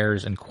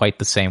compares in quite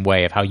the same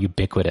way of how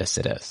ubiquitous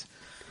it is.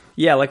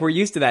 Yeah, like we're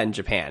used to that in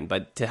Japan,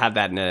 but to have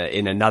that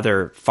in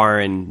another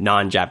foreign,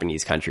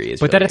 non-Japanese country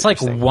is. But really that it's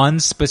like interesting. one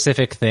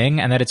specific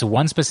thing, and that it's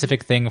one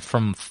specific thing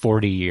from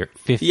 50 years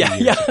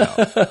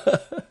ago.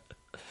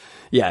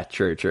 Yeah,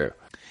 true.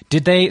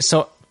 Did they?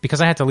 So because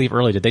I had to leave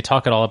early, did they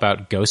talk at all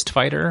about Ghost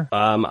Fighter?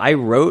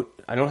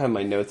 I don't have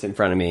my notes in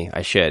front of me.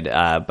 I should,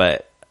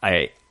 but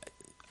I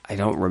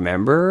don't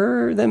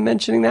remember them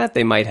mentioning that.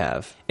 They might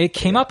have. It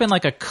came up in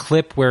like a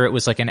clip where it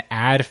was like an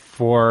ad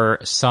for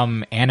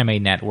some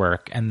anime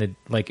network, and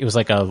it was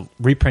like a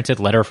reprinted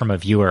letter from a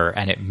viewer,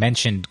 and it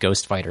mentioned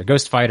Ghost Fighter.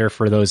 Ghost Fighter,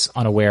 for those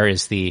unaware,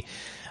 is the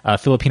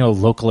Filipino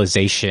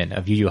localization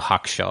of Yu Yu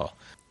Hakusho.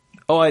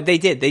 Oh, they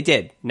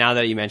did. Now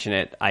that you mention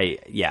it, I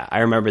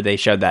remember they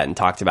showed that and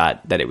talked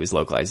about that it was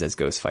localized as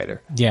Ghost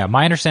Fighter. Yeah,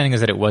 my understanding is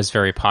that it was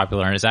very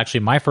popular, and it's actually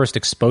my first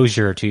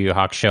exposure to Yu Yu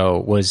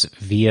Hakusho was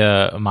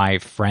via my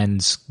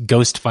friend's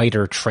Ghost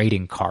Fighter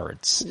trading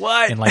cards.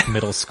 What? In like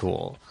middle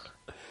school.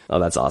 Oh,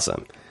 that's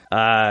awesome.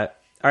 All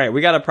right, we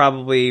got to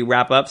probably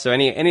wrap up. So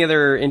any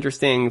other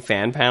interesting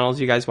fan panels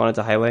you guys wanted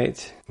to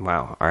highlight?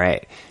 Wow. All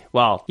right.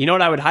 Well, you know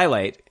what I would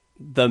highlight?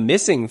 The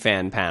missing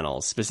fan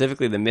panels,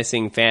 specifically the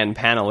missing fan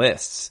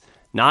panelists,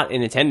 not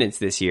in attendance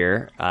this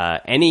year.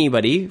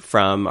 Anybody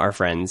from our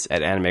friends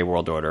at Anime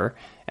World Order,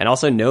 and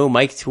also no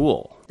Mike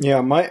Toole.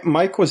 Yeah,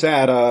 Mike was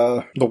at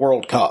the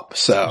World Cup,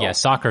 so Yeah,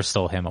 soccer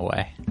stole him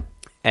away.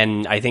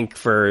 And I think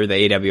for the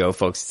AWO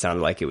folks, it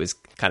sounded like it was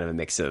kind of a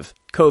mix of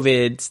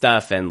COVID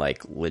stuff and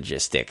like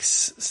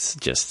logistics.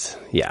 Just,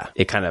 yeah,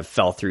 it kind of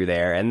fell through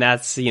there. And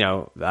that's,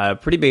 a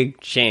pretty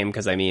big shame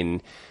because, I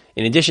mean,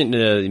 in addition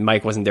to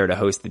Mike wasn't there to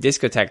host the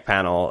Discotech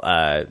panel,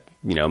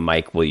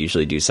 Mike will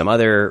usually do some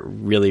other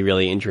really,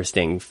 really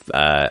interesting,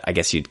 fan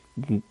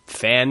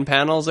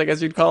panels, I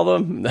guess you'd call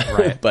them.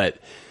 Right. But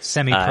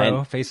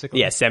Semi-pro,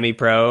 basically. Yeah,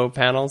 semi-pro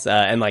panels.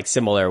 And like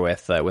similar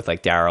with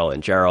like Daryl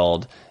and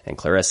Gerald and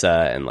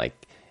Clarissa. And like,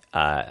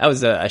 that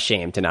was a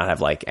shame to not have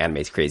like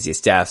Anime's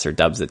Craziest Deaths or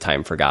Dubs That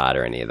Time Forgot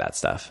or any of that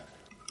stuff.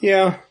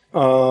 Yeah.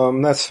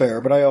 That's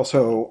fair, but I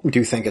also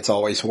do think it's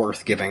always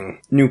worth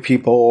giving new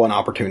people an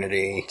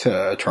opportunity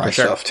to try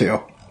stuff too.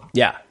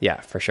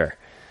 Yeah, for sure.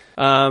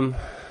 All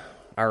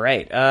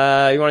right.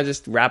 You want to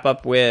just wrap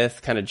up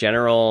with kind of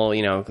general,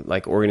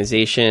 like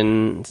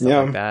organization,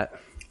 stuff like that?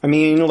 I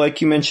mean,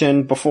 like you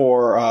mentioned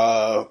before,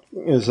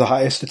 it was the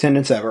highest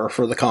attendance ever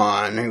for the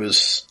con. It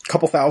was a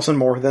couple thousand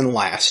more than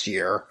last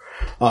year.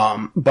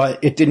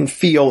 But it didn't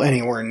feel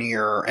anywhere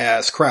near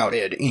as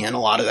crowded, and a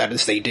lot of that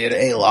is they did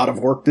a lot of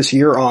work this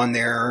year on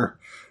their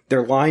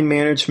line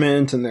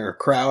management and their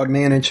crowd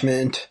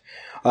management,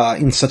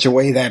 in such a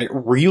way that it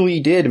really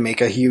did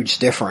make a huge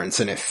difference,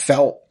 and it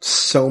felt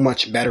so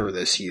much better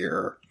this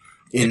year.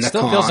 It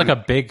still feels like a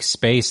big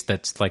space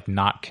that's like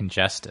not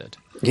congested.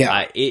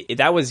 Yeah.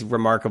 That was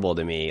remarkable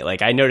to me.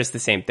 Like, I noticed the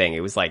same thing. It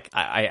was like,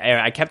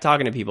 I kept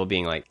talking to people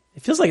being like,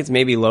 it feels like it's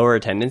maybe lower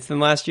attendance than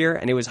last year,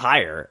 and it was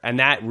higher. And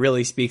that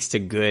really speaks to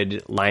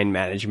good line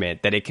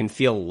management, that it can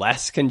feel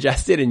less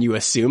congested and you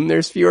assume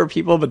there's fewer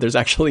people, but there's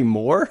actually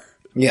more.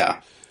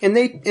 Yeah. And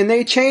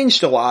they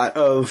changed a lot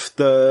of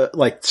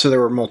so there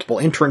were multiple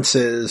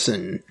entrances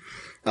and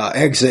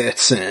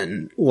exits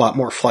and a lot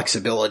more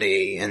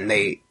flexibility, and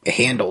they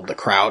handled the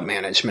crowd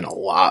management a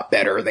lot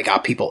better. They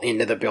got people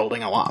into the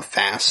building a lot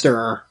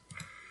faster.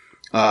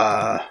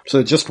 So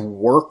it just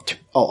worked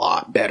a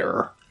lot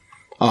better.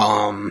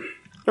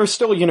 There's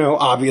still,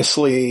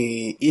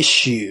 obviously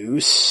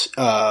issues,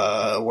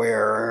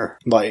 where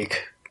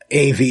like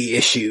AV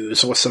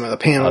issues with some of the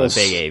panels.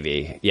 Oh, the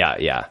big AV.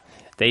 Yeah.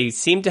 They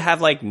seemed to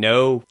have like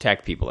no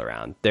tech people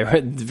around. There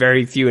were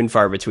very few and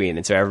far between,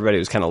 and so everybody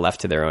was kind of left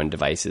to their own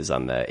devices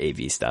on the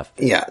AV stuff.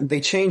 Yeah,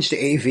 they changed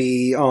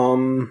AV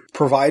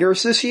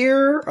providers this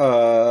year,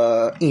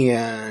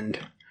 and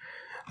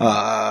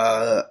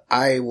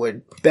I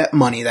would bet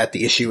money that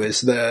the issue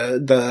is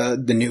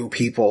the new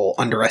people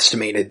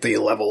underestimated the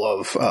level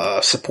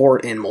of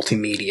support in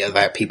multimedia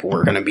that people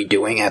were going to be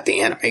doing at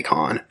the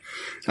AnimeCon.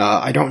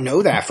 I don't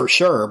know that for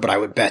sure, but I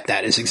would bet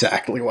that is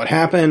exactly what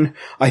happened.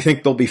 I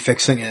think they'll be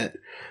fixing it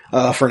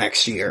for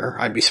next year.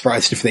 I'd be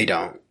surprised if they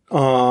don't.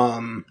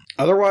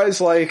 Otherwise,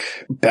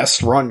 like,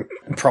 best run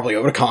probably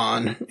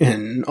Otakon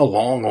in a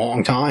long,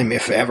 long time,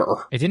 if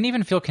ever. It didn't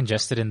even feel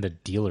congested in the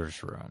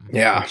dealer's room.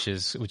 Yeah.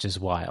 Which is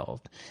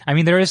wild. I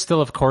mean, there is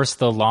still, of course,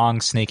 the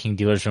long snaking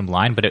dealer's room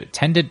line, but it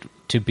tended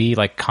to be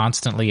like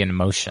constantly in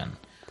motion.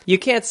 You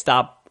can't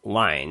stop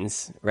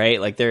lines, right?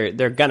 Like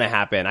they're gonna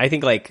happen. I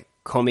think like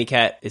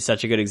Komiket is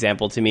such a good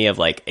example to me of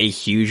like a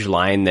huge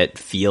line that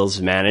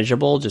feels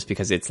manageable just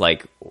because it's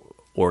like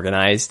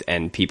organized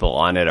and people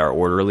on it are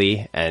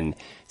orderly. And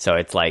so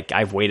it's like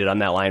I've waited on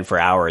that line for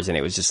hours and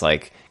it was just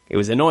like, it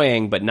was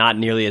annoying, but not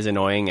nearly as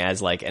annoying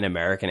as like an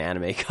American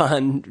anime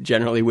con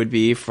generally would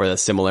be for a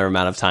similar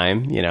amount of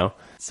time,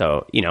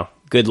 So,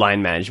 good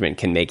line management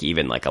can make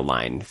even like a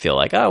line feel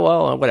like, oh,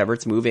 well, whatever,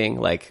 it's moving.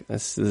 Like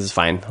this is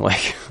fine.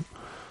 Like,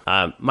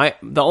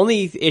 the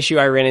only issue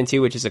I ran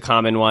into, which is a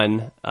common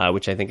one,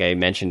 which I think I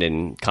mentioned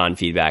in con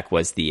feedback,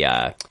 was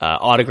the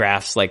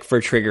autographs. Like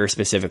for Trigger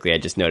specifically, I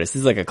just noticed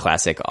this is like a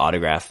classic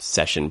autograph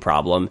session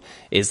problem.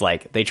 Is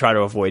like they try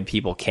to avoid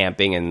people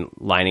camping and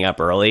lining up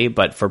early,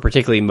 but for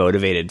particularly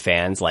motivated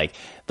fans, like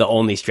the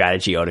only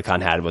strategy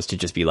Otakon had was to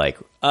just be like,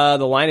 the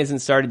line isn't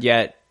started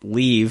yet,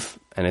 leave,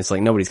 and it's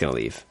like nobody's gonna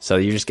leave. So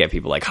you just get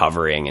people like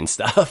hovering and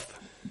stuff.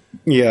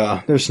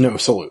 Yeah, there's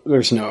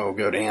no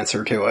good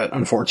answer to it,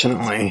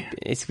 unfortunately.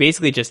 It's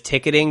basically just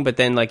ticketing, but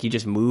then like you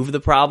just move the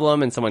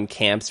problem and someone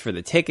camps for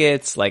the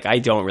tickets. Like I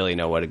don't really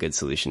know what a good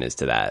solution is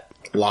to that.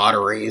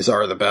 Lotteries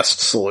are the best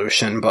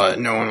solution, but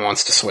no one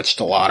wants to switch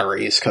to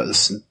lotteries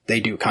because they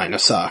do kind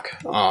of suck.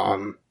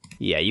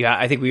 Yeah,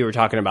 I think we were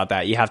talking about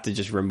that. You have to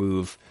just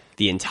remove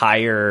the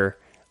entire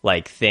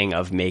like thing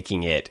of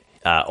making it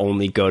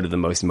only go to the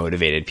most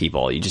motivated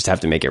people. You just have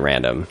to make it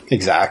random.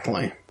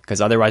 Exactly. Because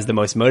otherwise the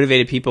most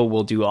motivated people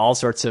will do all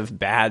sorts of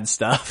bad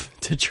stuff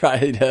to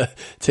try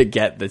to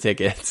get the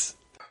tickets.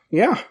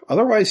 Yeah,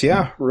 otherwise,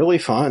 yeah, really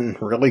fun,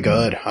 really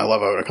good. I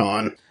love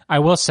Otakon. I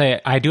will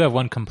say I do have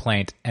one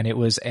complaint, and it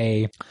was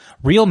a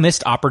real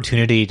missed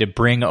opportunity to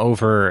bring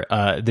over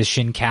the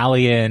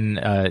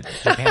Shinkalian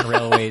Japan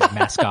Railways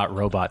mascot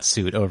robot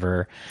suit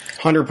over.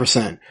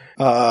 100%.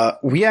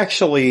 We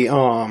actually,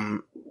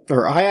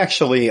 I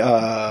actually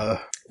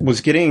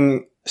was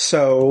getting...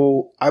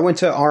 So I went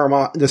to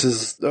Arma. This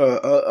is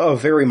a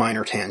very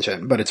minor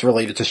tangent, but it's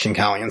related to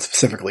Shinkalian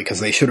specifically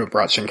because they should have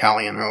brought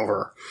Shinkalian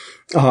over.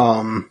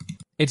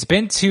 It's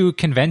been to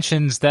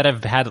conventions that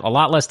have had a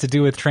lot less to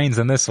do with trains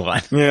than this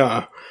one.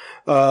 Yeah.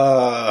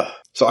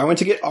 So I went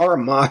to get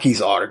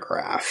Aramaki's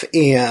autograph,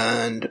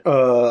 and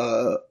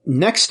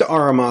next to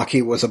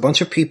Aramaki was a bunch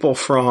of people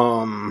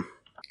from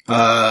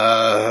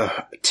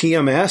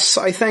TMS,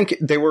 I think.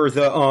 They were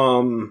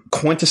the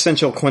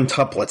quintessential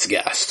quintuplets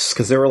guests,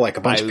 because there were like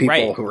a bunch of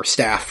people who were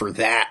staff for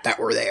that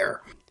were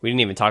there. We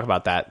didn't even talk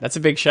about that. That's a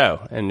big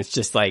show, and it's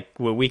just like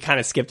we kind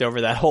of skipped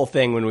over that whole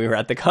thing when we were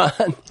at the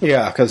con.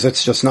 Yeah, because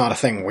it's just not a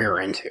thing we're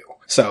into.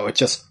 So it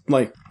just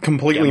like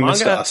completely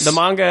missed us.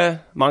 The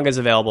manga's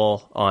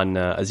available on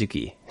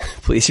Azuki.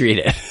 Please read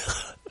it.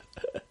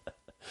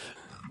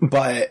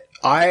 But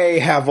I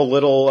have a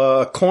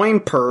little coin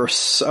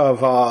purse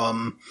of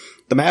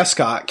the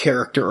mascot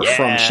character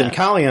from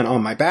Shinkalian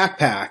on my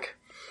backpack.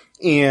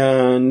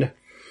 And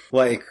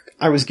like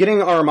I was getting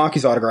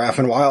Aramaki's autograph,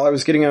 and while I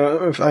was getting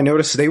I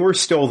noticed they were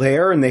still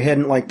there and they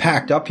hadn't like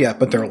packed up yet,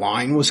 but their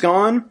line was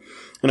gone.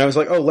 And I was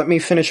like, oh, let me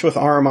finish with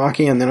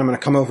Aramaki, and then I'm going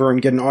to come over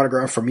and get an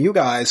autograph from you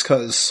guys,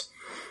 because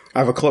I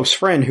have a close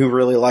friend who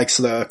really likes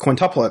the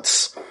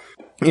quintuplets,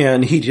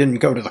 and he didn't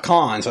go to the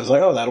con, so I was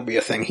like, oh, that'll be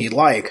a thing he'd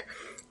like.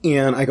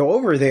 And I go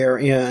over there,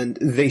 and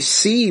they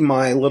see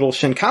my little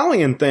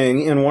Shinkalian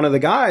thing, and one of the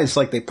guys,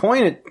 like, they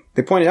pointed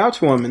out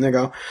to him, and they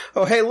go,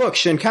 oh, hey, look,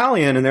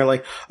 Shinkalian. And they're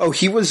like, oh,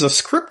 he was a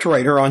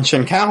scriptwriter on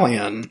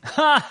Shinkalian.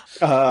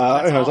 And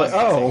I was like,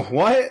 oh,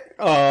 what?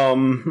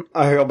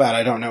 I feel bad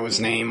I don't know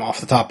his name off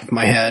the top of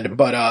my head,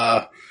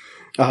 but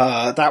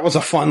that was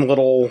a fun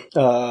little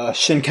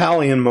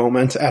Shinkalian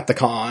moment at the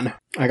con.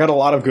 I got a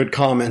lot of good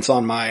comments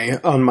on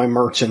my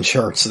merch and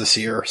shirts this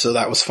year, so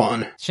that was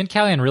fun.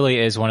 Shinkalian really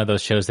is one of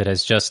those shows that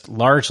has just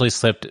largely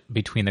slipped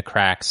between the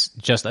cracks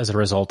just as a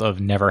result of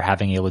never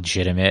having a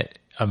legitimate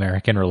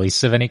American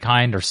release of any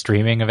kind or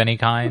streaming of any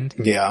kind.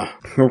 Yeah,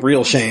 a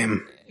real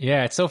shame.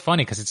 Yeah, it's so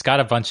funny because it's got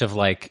a bunch of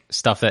like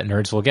stuff that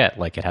nerds will get.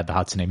 Like it had the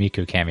Hatsune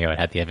Miku cameo, it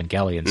had the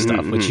Evangelion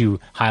stuff, which you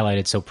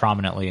highlighted so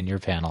prominently in your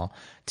panel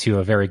to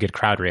a very good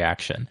crowd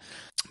reaction.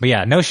 But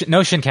yeah, no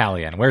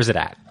Shinkalian. Where's it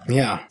at?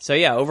 Yeah. So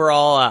yeah,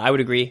 overall, I would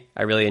agree.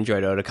 I really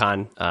enjoyed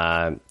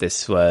Otakon.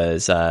 This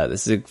is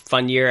a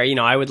fun year. You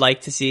know, I would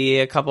like to see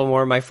a couple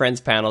more of my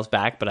friends' panels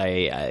back, but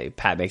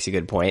Pat makes a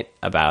good point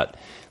about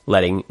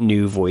letting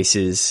new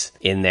voices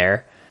in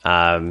there.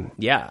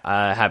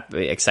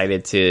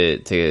 Excited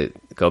to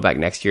go back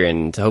next year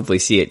and to hopefully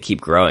see it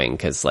keep growing,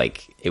 because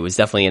like it was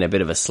definitely in a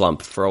bit of a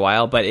slump for a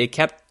while, but it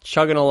kept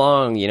chugging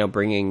along, you know,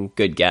 bringing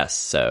good guests.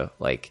 So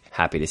like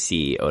happy to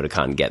see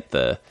Otakon get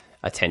the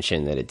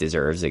attention that it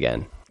deserves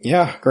again.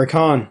 Yeah, great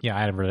con. Yeah,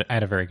 I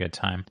had a very good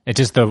time.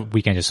 The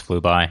weekend just flew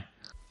by.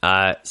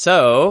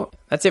 So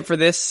that's it for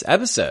this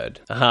episode.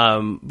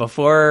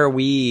 Before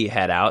we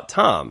head out,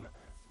 Tom,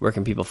 where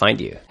can people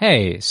find you?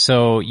 Hey,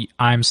 so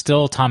I'm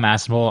still Tom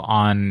Aznable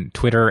on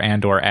Twitter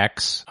and or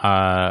X.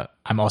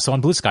 I'm also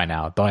on Blue Sky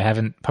now, though I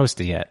haven't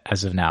posted yet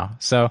as of now.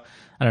 So,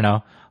 I don't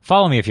know.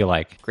 Follow me if you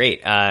like.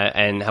 Great.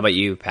 And how about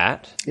you,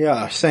 Pat?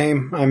 Yeah,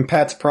 same. I'm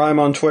Pat's Prime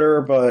on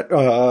Twitter,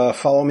 but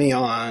follow me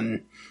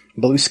on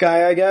Blue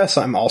Sky, I guess.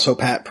 I'm also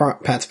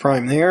Pat's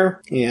Prime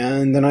there.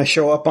 And then I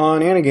show up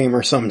on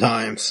Anigamer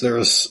sometimes.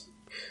 There's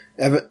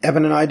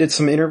Evan and I did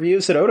some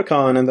interviews at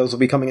Otakon, and those will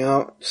be coming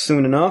out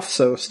soon enough,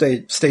 so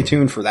stay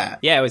tuned for that.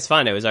 Yeah, it was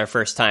fun. It was our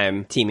first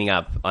time teaming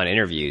up on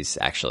interviews,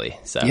 actually.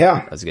 So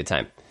yeah, that was a good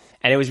time.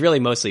 And it was really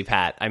mostly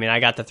Pat. I mean,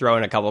 I got to throw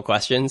in a couple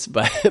questions,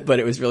 but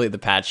it was really the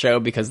Pat show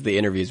because the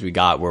interviews we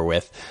got were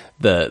with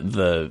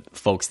the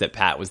folks that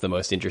Pat was the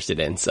most interested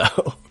in. So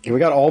we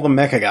got all the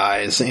mecha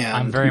guys, and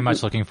I'm very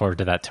much looking forward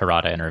to that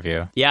Terada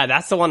interview. Yeah,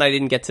 that's the one I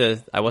didn't get to.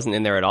 I wasn't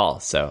in there at all,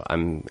 so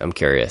I'm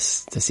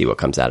curious to see what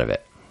comes out of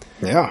it.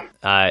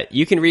 Yeah.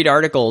 You can read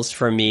articles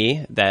from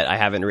me that I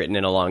haven't written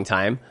in a long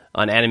time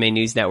on Anime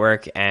News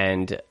Network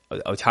and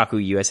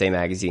Otaku USA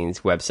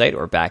Magazine's website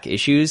or back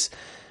issues.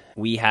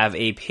 We have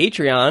a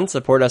Patreon.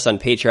 Support us on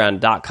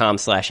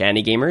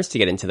patreon.com/Anigamers to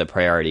get into the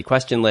priority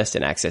question list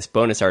and access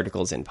bonus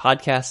articles and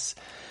podcasts.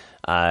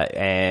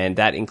 And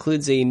that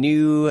includes a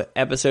new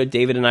episode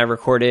David and I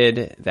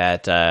recorded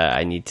that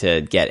I need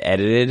to get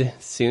edited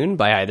soon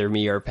by either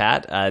me or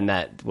Pat. And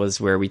that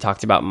was where we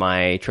talked about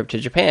my trip to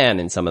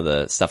Japan and some of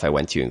the stuff I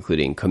went to,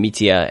 including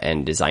Comitia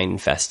and Design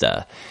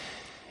Festa.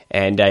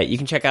 And you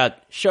can check out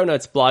show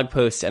notes, blog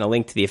posts, and a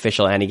link to the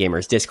official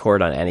Anigamers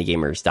Discord on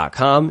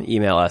anigamers.com.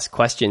 Email us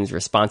questions,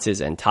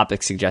 responses, and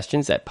topic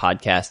suggestions at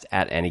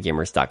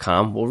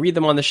podcast@anigamers.com. We'll read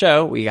them on the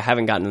show. We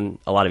haven't gotten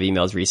a lot of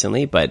emails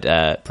recently,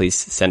 but please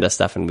send us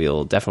stuff and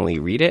we'll definitely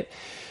read it.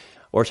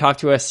 Or talk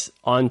to us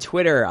on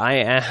Twitter.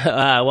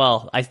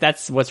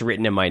 That's what's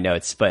written in my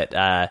notes. But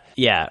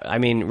yeah, I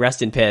mean,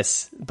 rest in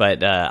piss.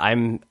 But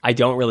I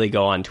don't really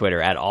go on Twitter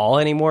at all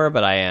anymore.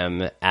 But I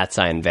am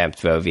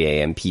 @VampTvo,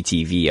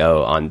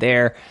 VAMPTVO on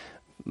there.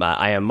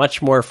 I am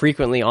much more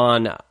frequently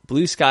on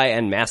Blue Sky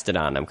and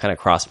Mastodon. I'm kind of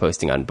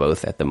cross-posting on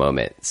both at the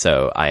moment.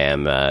 So I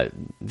am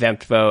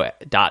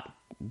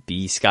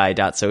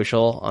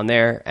vamptvo.bsky.social on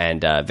there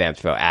and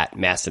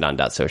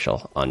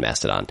vamptvo@mastodon.social on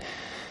Mastodon.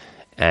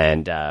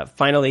 And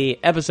finally,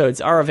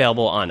 episodes are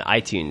available on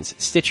iTunes,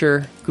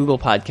 Stitcher, Google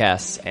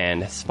Podcasts,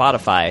 and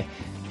Spotify.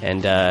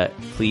 And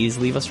please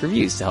leave us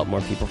reviews to help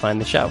more people find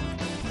the show.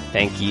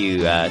 Thank you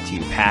to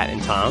Pat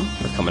and Tom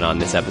for coming on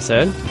this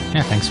episode.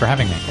 Yeah, thanks for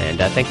having me. And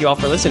thank you all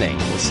for listening.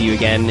 We'll see you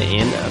again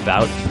in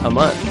about a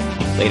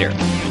month. Later.